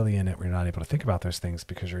really in it when you're not able to think about those things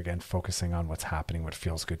because you're, again, focusing on what's happening, what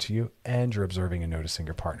feels good to you, and you're observing and noticing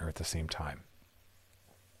your partner at the same time.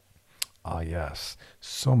 Ah, yes,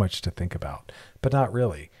 so much to think about, but not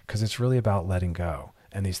really, because it's really about letting go,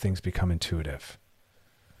 and these things become intuitive.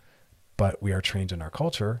 But we are trained in our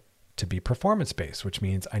culture to be performance-based, which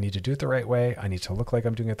means I need to do it the right way. I need to look like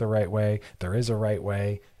I'm doing it the right way. There is a right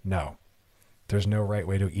way. No, there's no right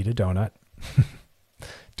way to eat a donut.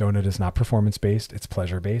 Donut is not performance-based. It's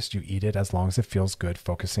pleasure-based. You eat it as long as it feels good,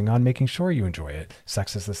 focusing on making sure you enjoy it.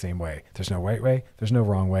 Sex is the same way. There's no right way. There's no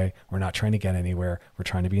wrong way. We're not trying to get anywhere. We're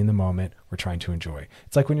trying to be in the moment. We're trying to enjoy.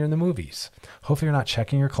 It's like when you're in the movies. Hopefully you're not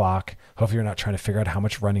checking your clock. Hopefully you're not trying to figure out how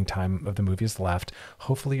much running time of the movie is left.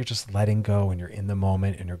 Hopefully you're just letting go and you're in the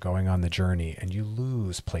moment and you're going on the journey and you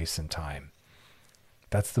lose place and time.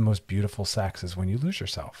 That's the most beautiful sex, is when you lose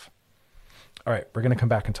yourself. All right, we're going to come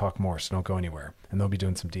back and talk more, so don't go anywhere. And they'll be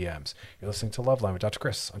doing some DMs. You're listening to Loveline with Dr.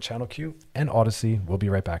 Chris on Channel Q and Odyssey. We'll be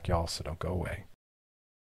right back, y'all, so don't go away.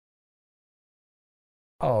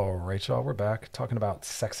 All right, y'all, we're back talking about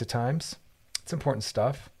sex at times. It's important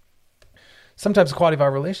stuff. Sometimes the quality of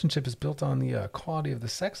our relationship is built on the quality of the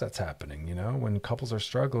sex that's happening. You know, when couples are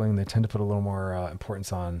struggling, they tend to put a little more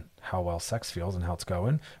importance on how well sex feels and how it's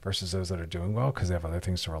going versus those that are doing well because they have other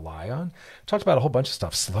things to rely on. Talked about a whole bunch of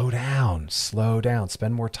stuff. Slow down,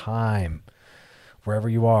 spend more time. Wherever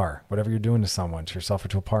you are, whatever you're doing to someone, to yourself or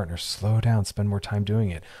to a partner, slow down, spend more time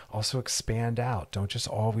doing it. Also expand out. Don't just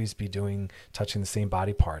always be touching the same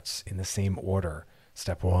body parts in the same order.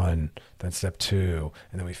 Step 1, then step 2,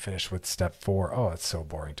 and then we finish with step 4. Oh, it's so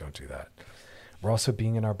boring. Don't do that. We're also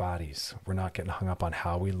being in our bodies. We're not getting hung up on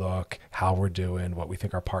how we look, how we're doing, what we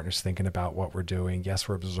think our partner's thinking about what we're doing. Yes,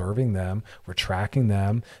 we're observing them, we're tracking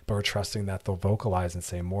them, but we're trusting that they'll vocalize and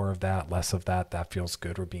say more of that, less of that. That feels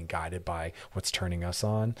good. We're being guided by what's turning us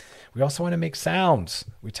on. We also want to make sounds.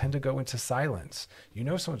 We tend to go into silence. You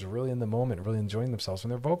know someone's really in the moment, really enjoying themselves when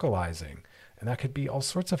they're vocalizing. And that could be all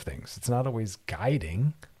sorts of things. It's not always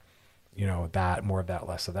guiding, that, more of that,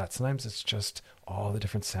 less of that. Sometimes it's just all the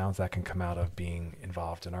different sounds that can come out of being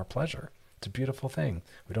involved in our pleasure. It's a beautiful thing.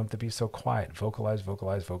 We don't have to be so quiet. Vocalize.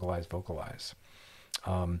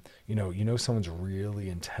 Someone's really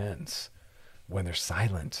intense when they're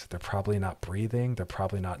silent. They're probably not breathing. They're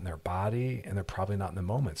probably not in their body, and they're probably not in the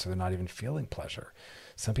moment. So they're not even feeling pleasure.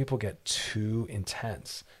 Some people get too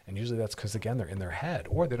intense, and usually that's because, again, they're in their head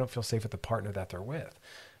or they don't feel safe with the partner that they're with.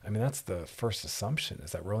 I mean, that's the first assumption,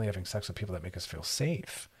 is that we're only having sex with people that make us feel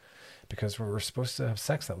safe, because we're supposed to have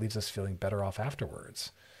sex that leaves us feeling better off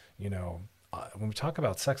afterwards. When we talk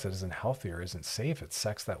about sex that isn't healthy or isn't safe, it's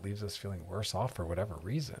sex that leaves us feeling worse off for whatever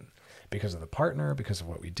reason, because of the partner, because of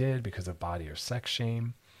what we did, because of body or sex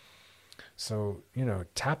shame. So,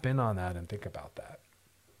 tap in on that and think about that.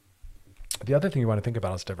 The other thing you want to think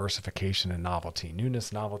about is diversification and novelty.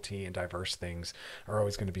 Newness, novelty, and diverse things are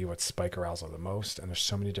always going to be what spike arousal the most. And there's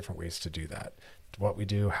so many different ways to do that. What we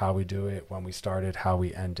do, how we do it, when we start it, how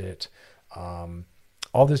we end it,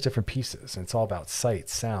 all those different pieces. And it's all about sight,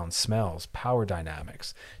 sound, smells, power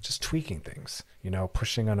dynamics, just tweaking things,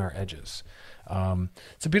 pushing on our edges.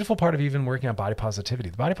 It's a beautiful part of even working on body positivity.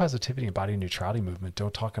 The body positivity and body neutrality movement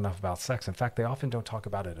don't talk enough about sex. In fact, they often don't talk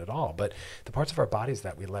about it at all. But the parts of our bodies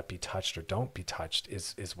that we let be touched or don't be touched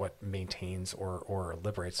is what maintains or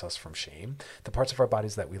liberates us from shame. The parts of our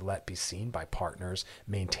bodies that we let be seen by partners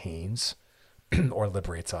maintains or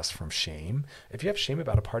liberates us from shame. If you have shame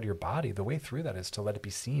about a part of your body, the way through that is to let it be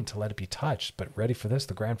seen, to let it be touched. But ready for this,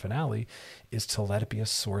 the grand finale is to let it be a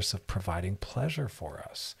source of providing pleasure for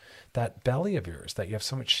us. That belly of yours that you have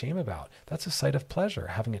so much shame about, that's a site of pleasure.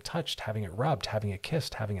 Having it touched, having it rubbed, having it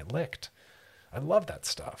kissed, having it licked. I love that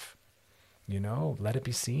stuff. Let it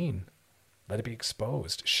be seen. Let it be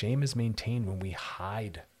exposed. Shame is maintained when we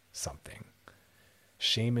hide something.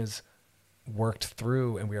 Shame is worked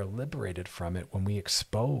through and we are liberated from it when we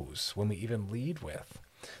expose, when we even lead with.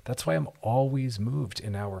 That's why I'm always moved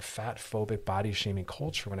in our fat phobic body shaming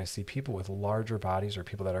culture when I see people with larger bodies or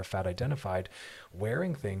people that are fat identified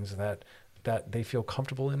wearing things that they feel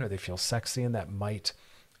comfortable in or they feel sexy in, that might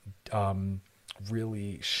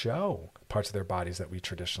really show parts of their bodies that we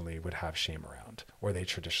traditionally would have shame around, or they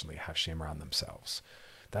traditionally have shame around themselves.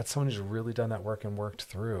 That's someone who's really done that work and worked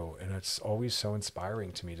through. And it's always so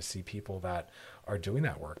inspiring to me to see people that are doing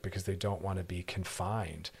that work, because they don't want to be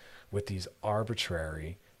confined with these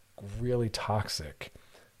arbitrary, really toxic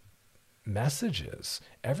messages.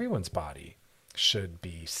 Everyone's body should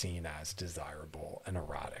be seen as desirable and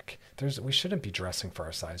erotic. We shouldn't be dressing for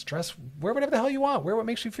our size. Wear whatever the hell you want. Wear what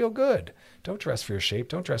makes you feel good. Don't dress for your shape.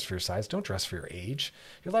 Don't dress for your size. Don't dress for your age.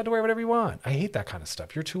 You're allowed to wear whatever you want. I hate that kind of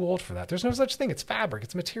stuff. You're too old for that. There's no such thing. It's fabric.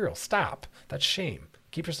 It's material. Stop. That's shame.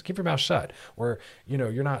 Keep your mouth shut. Or,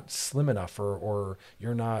 you're not slim enough, or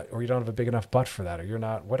you don't have a big enough butt for that, or you're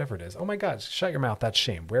not, whatever it is. Oh my God, shut your mouth. That's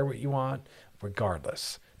shame. Wear what you want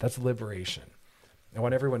regardless. That's liberation. I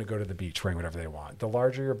want everyone to go to the beach wearing whatever they want. The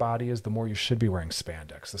larger your body is, the more you should be wearing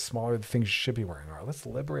spandex. The smaller the things you should be wearing are. Let's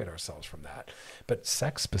liberate ourselves from that. But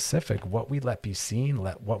sex specific, what we let be seen,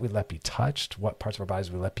 what we let be touched, what parts of our bodies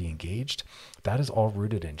we let be engaged, that is all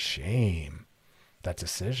rooted in shame. That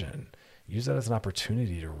decision. Use that as an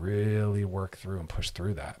opportunity to really work through and push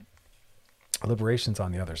through that. Liberation's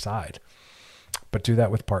on the other side. But do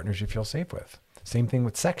that with partners you feel safe with. Same thing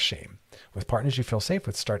with sex shame. With partners you feel safe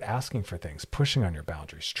with, start asking for things, pushing on your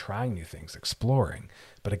boundaries, trying new things, exploring.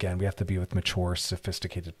 But again, we have to be with mature,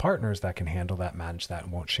 sophisticated partners that can handle that, manage that,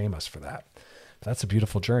 and won't shame us for that. That's a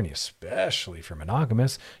beautiful journey, especially if you're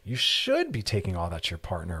monogamous. You should be taking all that to your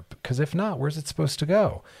partner, because if not, where's it supposed to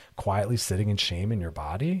go? Quietly sitting in shame in your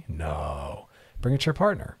body? No. Bring it to your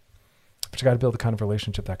partner. But you got to build the kind of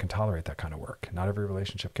relationship that can tolerate that kind of work. Not every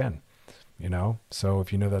relationship can. So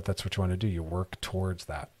if you know that that's what you want to do, you work towards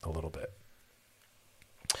that a little bit.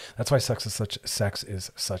 That's why sex is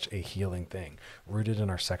such a healing thing, rooted in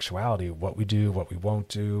our sexuality. What we do, what we won't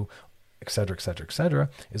do, et cetera,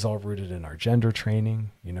 is all rooted in our gender training,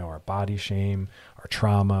 our body shame, our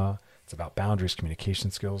trauma. It's about boundaries,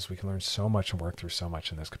 communication skills. We can learn so much and work through so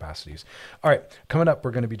much in those capacities. All right, coming up,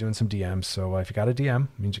 we're going to be doing some DMs. So if you got a DM,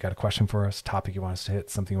 it means you got a question for us, topic you want us to hit,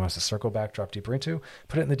 something you want us to circle back, drop deeper into,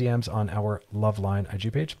 put it in the DMs on our Loveline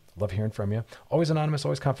IG page. Love hearing from you. Always anonymous,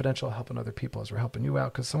 always confidential, helping other people as we're helping you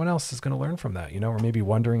out, because someone else is going to learn from that, or maybe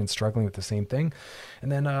wondering and struggling with the same thing.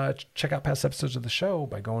 And then check out past episodes of the show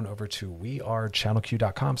by going over to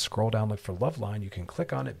wearechannelq.com. Scroll down, look for Loveline. You can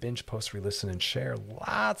click on it, binge, post, re-listen, and share.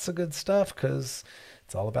 Lots of good stuff, because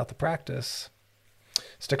it's all about the practice.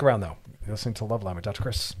 Stick around, though. You're listening to Loveline with Dr.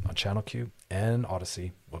 Chris on Channel Q and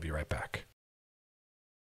Odyssey. We'll be right back.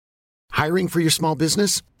 Hiring for your small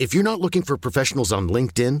business? If you're not looking for professionals on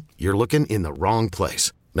LinkedIn, you're looking in the wrong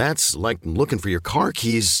place. That's like looking for your car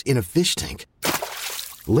keys in a fish tank.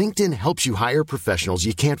 LinkedIn helps you hire professionals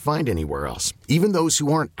you can't find anywhere else, even those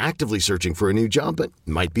who aren't actively searching for a new job but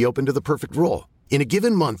might be open to the perfect role. In a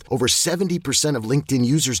given month, over 70% of LinkedIn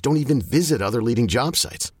users don't even visit other leading job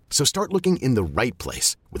sites. So start looking in the right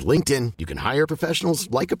place. With LinkedIn, you can hire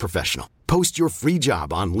professionals like a professional. Post your free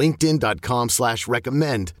job on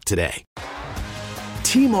linkedin.com/recommend today.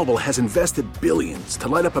 T-Mobile has invested billions to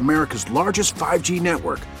light up America's largest 5G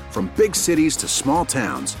network, from big cities to small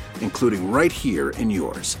towns, including right here in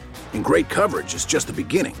yours. And great coverage is just the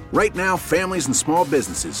beginning. Right now, families and small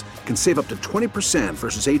businesses can save up to 20%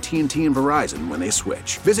 versus AT&T and Verizon when they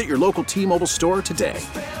switch. Visit your local T-Mobile store today.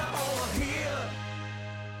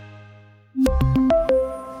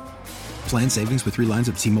 Plan savings with 3 lines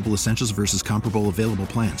of T-Mobile Essentials versus comparable available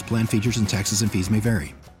plans. Plan features and taxes and fees may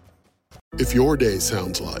vary. If your day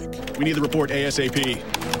sounds like, we need the report ASAP,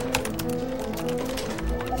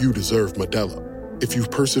 you deserve Modelo. If you've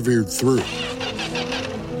persevered through,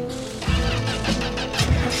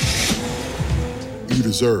 you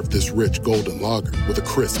deserve this rich golden lager with a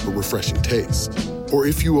crisp but refreshing taste. Or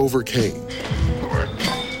if you overcame, 2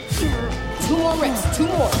 more reps, 2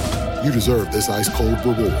 more. You deserve this ice-cold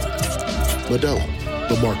reward. Modelo,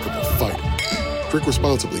 the Remarkable Fighter. Drink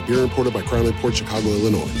responsibly. Beer imported by Crown Imports, Chicago,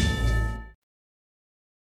 Illinois.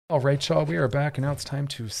 All right, y'all, we are back, and now it's time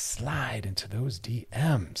to slide into those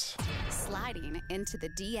DMs. Sliding into the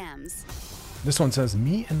DMs. This one says,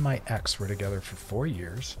 me and my ex were together for 4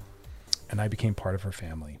 years, and I became part of her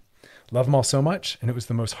family. Love them all so much, and it was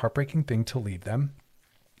the most heartbreaking thing to leave them.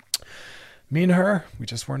 Me and her, we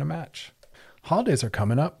just weren't a match. Holidays are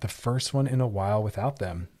coming up, the first one in a while without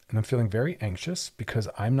them, and I'm feeling very anxious because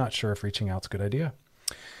I'm not sure if reaching out's a good idea.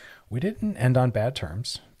 We didn't end on bad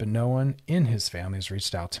terms, but no one in his family has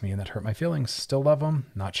reached out to me, and that hurt my feelings. Still love him,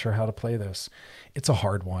 not sure how to play this. It's a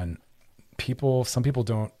hard one. Some people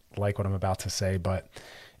don't like what I'm about to say, but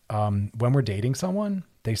when we're dating someone,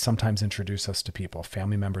 they sometimes introduce us to people,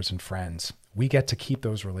 family members and friends. We get to keep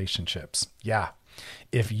those relationships. Yeah.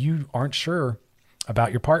 If you aren't sure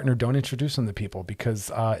about your partner, don't introduce them to people,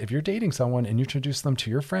 because if you're dating someone and you introduce them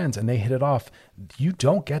to your friends and they hit it off, you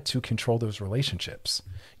don't get to control those relationships.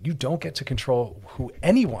 You don't get to control who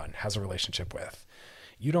anyone has a relationship with.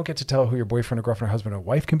 You don't get to tell who your boyfriend or girlfriend or husband or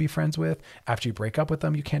wife can be friends with. After you break up with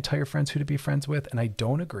them, you can't tell your friends who to be friends with. And I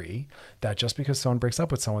don't agree that just because someone breaks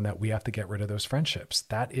up with someone that we have to get rid of those friendships.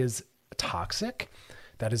 That is toxic.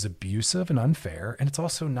 That is abusive and unfair, and it's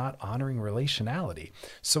also not honoring relationality.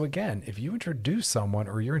 So again, if you introduce someone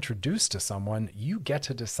or you're introduced to someone, you get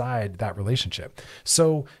to decide that relationship.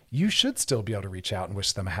 So you should still be able to reach out and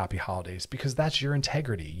wish them a happy holidays because that's your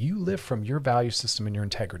integrity. You live from your value system and your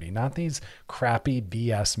integrity, not these crappy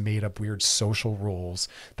BS made up weird social rules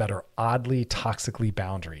that are oddly toxically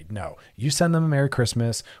boundaried. No, you send them a Merry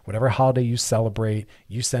Christmas, whatever holiday you celebrate,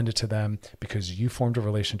 you send it to them because you formed a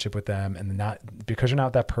relationship with them, and not because you're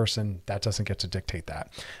not that person, that doesn't get to dictate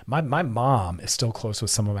that. My mom is still close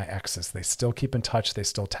with some of my exes. They still keep in touch. They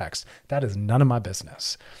still text. That is none of my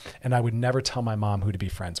business. And I would never tell my mom who to be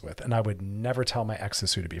friends with. And I would never tell my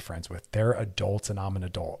exes who to be friends with. They're adults and I'm an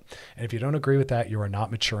adult. And if you don't agree with that, you are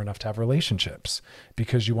not mature enough to have relationships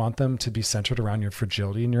because you want them to be centered around your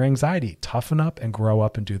fragility and your anxiety. Toughen up and grow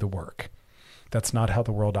up and do the work. That's not how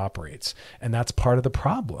the world operates. And that's part of the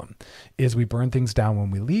problem is we burn things down when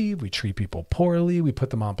we leave. We treat people poorly. We put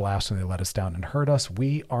them on blast when they let us down and hurt us.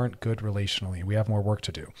 We aren't good relationally. We have more work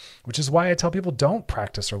to do, which is why I tell people don't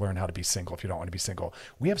practice or learn how to be single if you don't want to be single.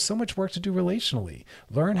 We have so much work to do relationally.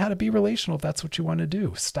 Learn how to be relational if that's what you want to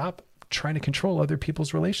do. Stop trying to control other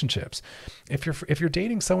people's relationships. If you're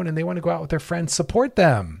dating someone and they want to go out with their friends, support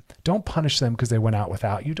them. Don't punish them because they went out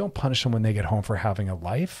without you. Don't punish them when they get home for having a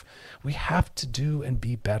life. We have to do and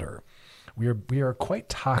be better. We are quite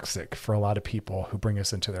toxic for a lot of people who bring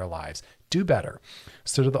us into their lives. Do better.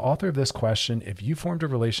 So to the author of this question, if you formed a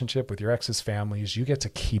relationship with your ex's families, you get to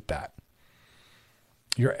keep that.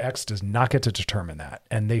 Your ex does not get to determine that,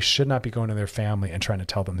 and they should not be going to their family and trying to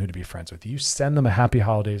tell them who to be friends with. You send them a happy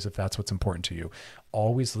holidays if that's what's important to you.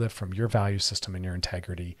 Always live from your value system and your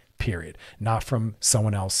integrity, period. Not from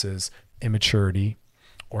someone else's immaturity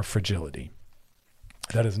or fragility.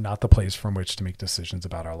 That is not the place from which to make decisions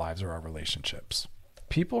about our lives or our relationships.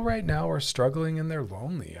 People right now are struggling and they're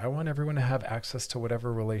lonely. I want everyone to have access to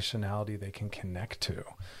whatever relationality they can connect to.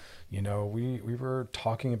 You know, we were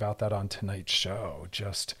talking about that on tonight's show,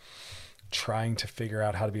 just trying to figure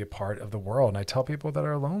out how to be a part of the world. And I tell people that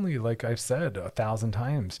are lonely, like I've said 1,000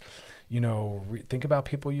 times, you know, think about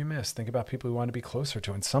people you miss. Think about people you want to be closer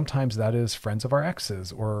to. And sometimes that is friends of our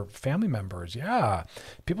exes or family members. Yeah,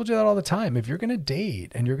 people do that all the time. If you're going to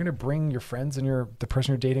date and you're going to bring your friends and the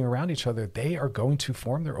person you're dating around each other, they are going to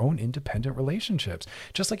form their own independent relationships.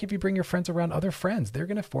 Just like if you bring your friends around other friends, they're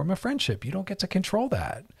going to form a friendship. You don't get to control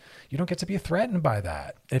that. You don't get to be threatened by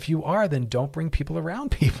that. If you are, then don't bring people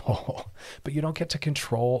around people. But you don't get to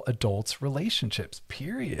control adults' relationships,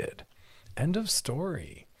 period. End of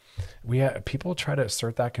story. People try to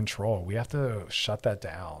assert that control. We have to shut that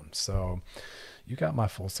down. So you got my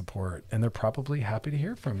full support, and they're probably happy to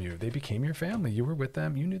hear from you. They became your family. You were with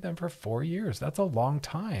them. You knew them for 4 years. That's a long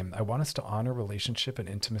time. I want us to honor relationship and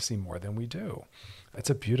intimacy more than we do.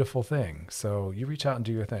 It's a beautiful thing. So you reach out and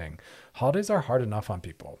do your thing. Holidays are hard enough on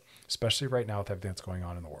people, especially right now with everything that's going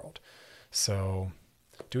on in the world. So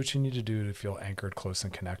do what you need to do to feel anchored, close,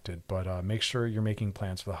 and connected. But make sure you're making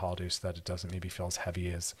plans for the holidays so that it doesn't maybe feel as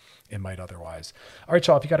heavy as it might otherwise. All right,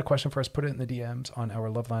 y'all, if you got a question for us, put it in the DMs on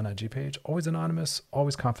our Loveline IG page. Always anonymous,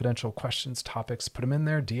 always confidential. Questions, topics, put them in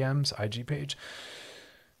there. DMs, IG page.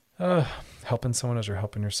 Helping someone as you're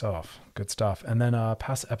helping yourself. Good stuff. And then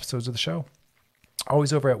past episodes of the show,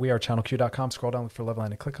 always over at wearechannelq.com. Scroll down, look for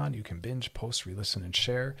Loveline and click on. You can binge, post, re-listen, and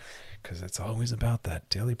share because it's always about that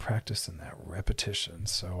daily practice and that repetition.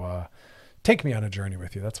 So take me on a journey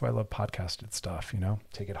with you. That's why I love podcasted stuff, you know.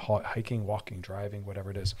 Take it hiking, walking, driving, whatever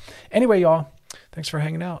it is. Anyway, y'all, thanks for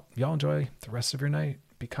hanging out. Y'all enjoy the rest of your night.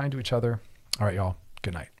 Be kind to each other. All right, y'all.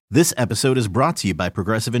 Good night. This episode is brought to you by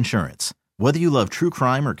Progressive Insurance. Whether you love true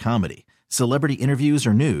crime or comedy, celebrity interviews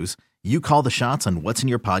or news, you call the shots on what's in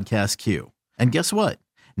your podcast queue. And guess what?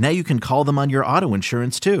 Now you can call them on your auto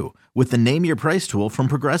insurance too with the Name Your Price tool from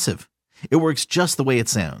Progressive. It works just the way it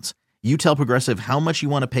sounds. You tell Progressive how much you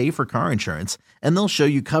want to pay for car insurance, and they'll show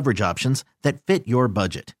you coverage options that fit your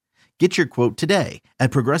budget. Get your quote today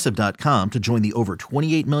at Progressive.com to join the over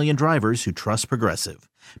 28 million drivers who trust Progressive.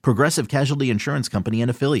 Progressive Casualty Insurance Company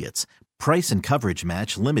and Affiliates. Price and coverage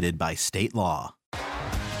match limited by state law.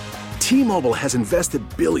 T-Mobile has invested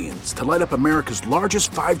billions to light up America's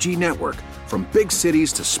largest 5G network, from big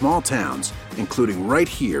cities to small towns, including right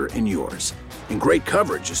here in yours. And great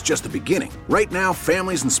coverage is just the beginning. Right now,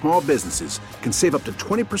 families and small businesses can save up to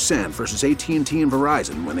 20% versus AT&T and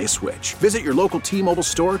Verizon when they switch. Visit your local T-Mobile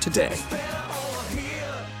store today.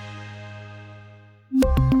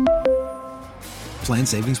 Plan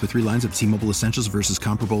savings with 3 lines of T-Mobile Essentials versus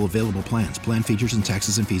comparable available plans. Plan features and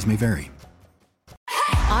taxes and fees may vary.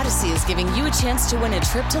 Odyssey is giving you a chance to win a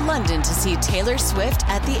trip to London to see Taylor Swift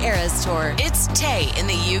at the Eras Tour. It's Tay in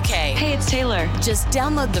the UK. Hey, it's Taylor. Just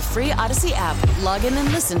download the free Odyssey app, log in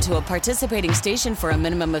and listen to a participating station for a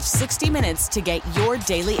minimum of 60 minutes to get your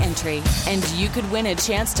daily entry. And you could win a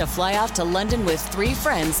chance to fly off to London with 3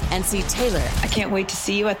 friends and see Taylor. I can't wait to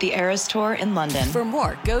see you at the Eras Tour in London. For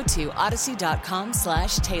more, go to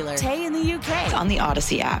odyssey.com/Taylor. Tay in the UK. On the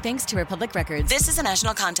Odyssey app. Thanks to Republic Records. This is a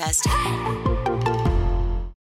national contest.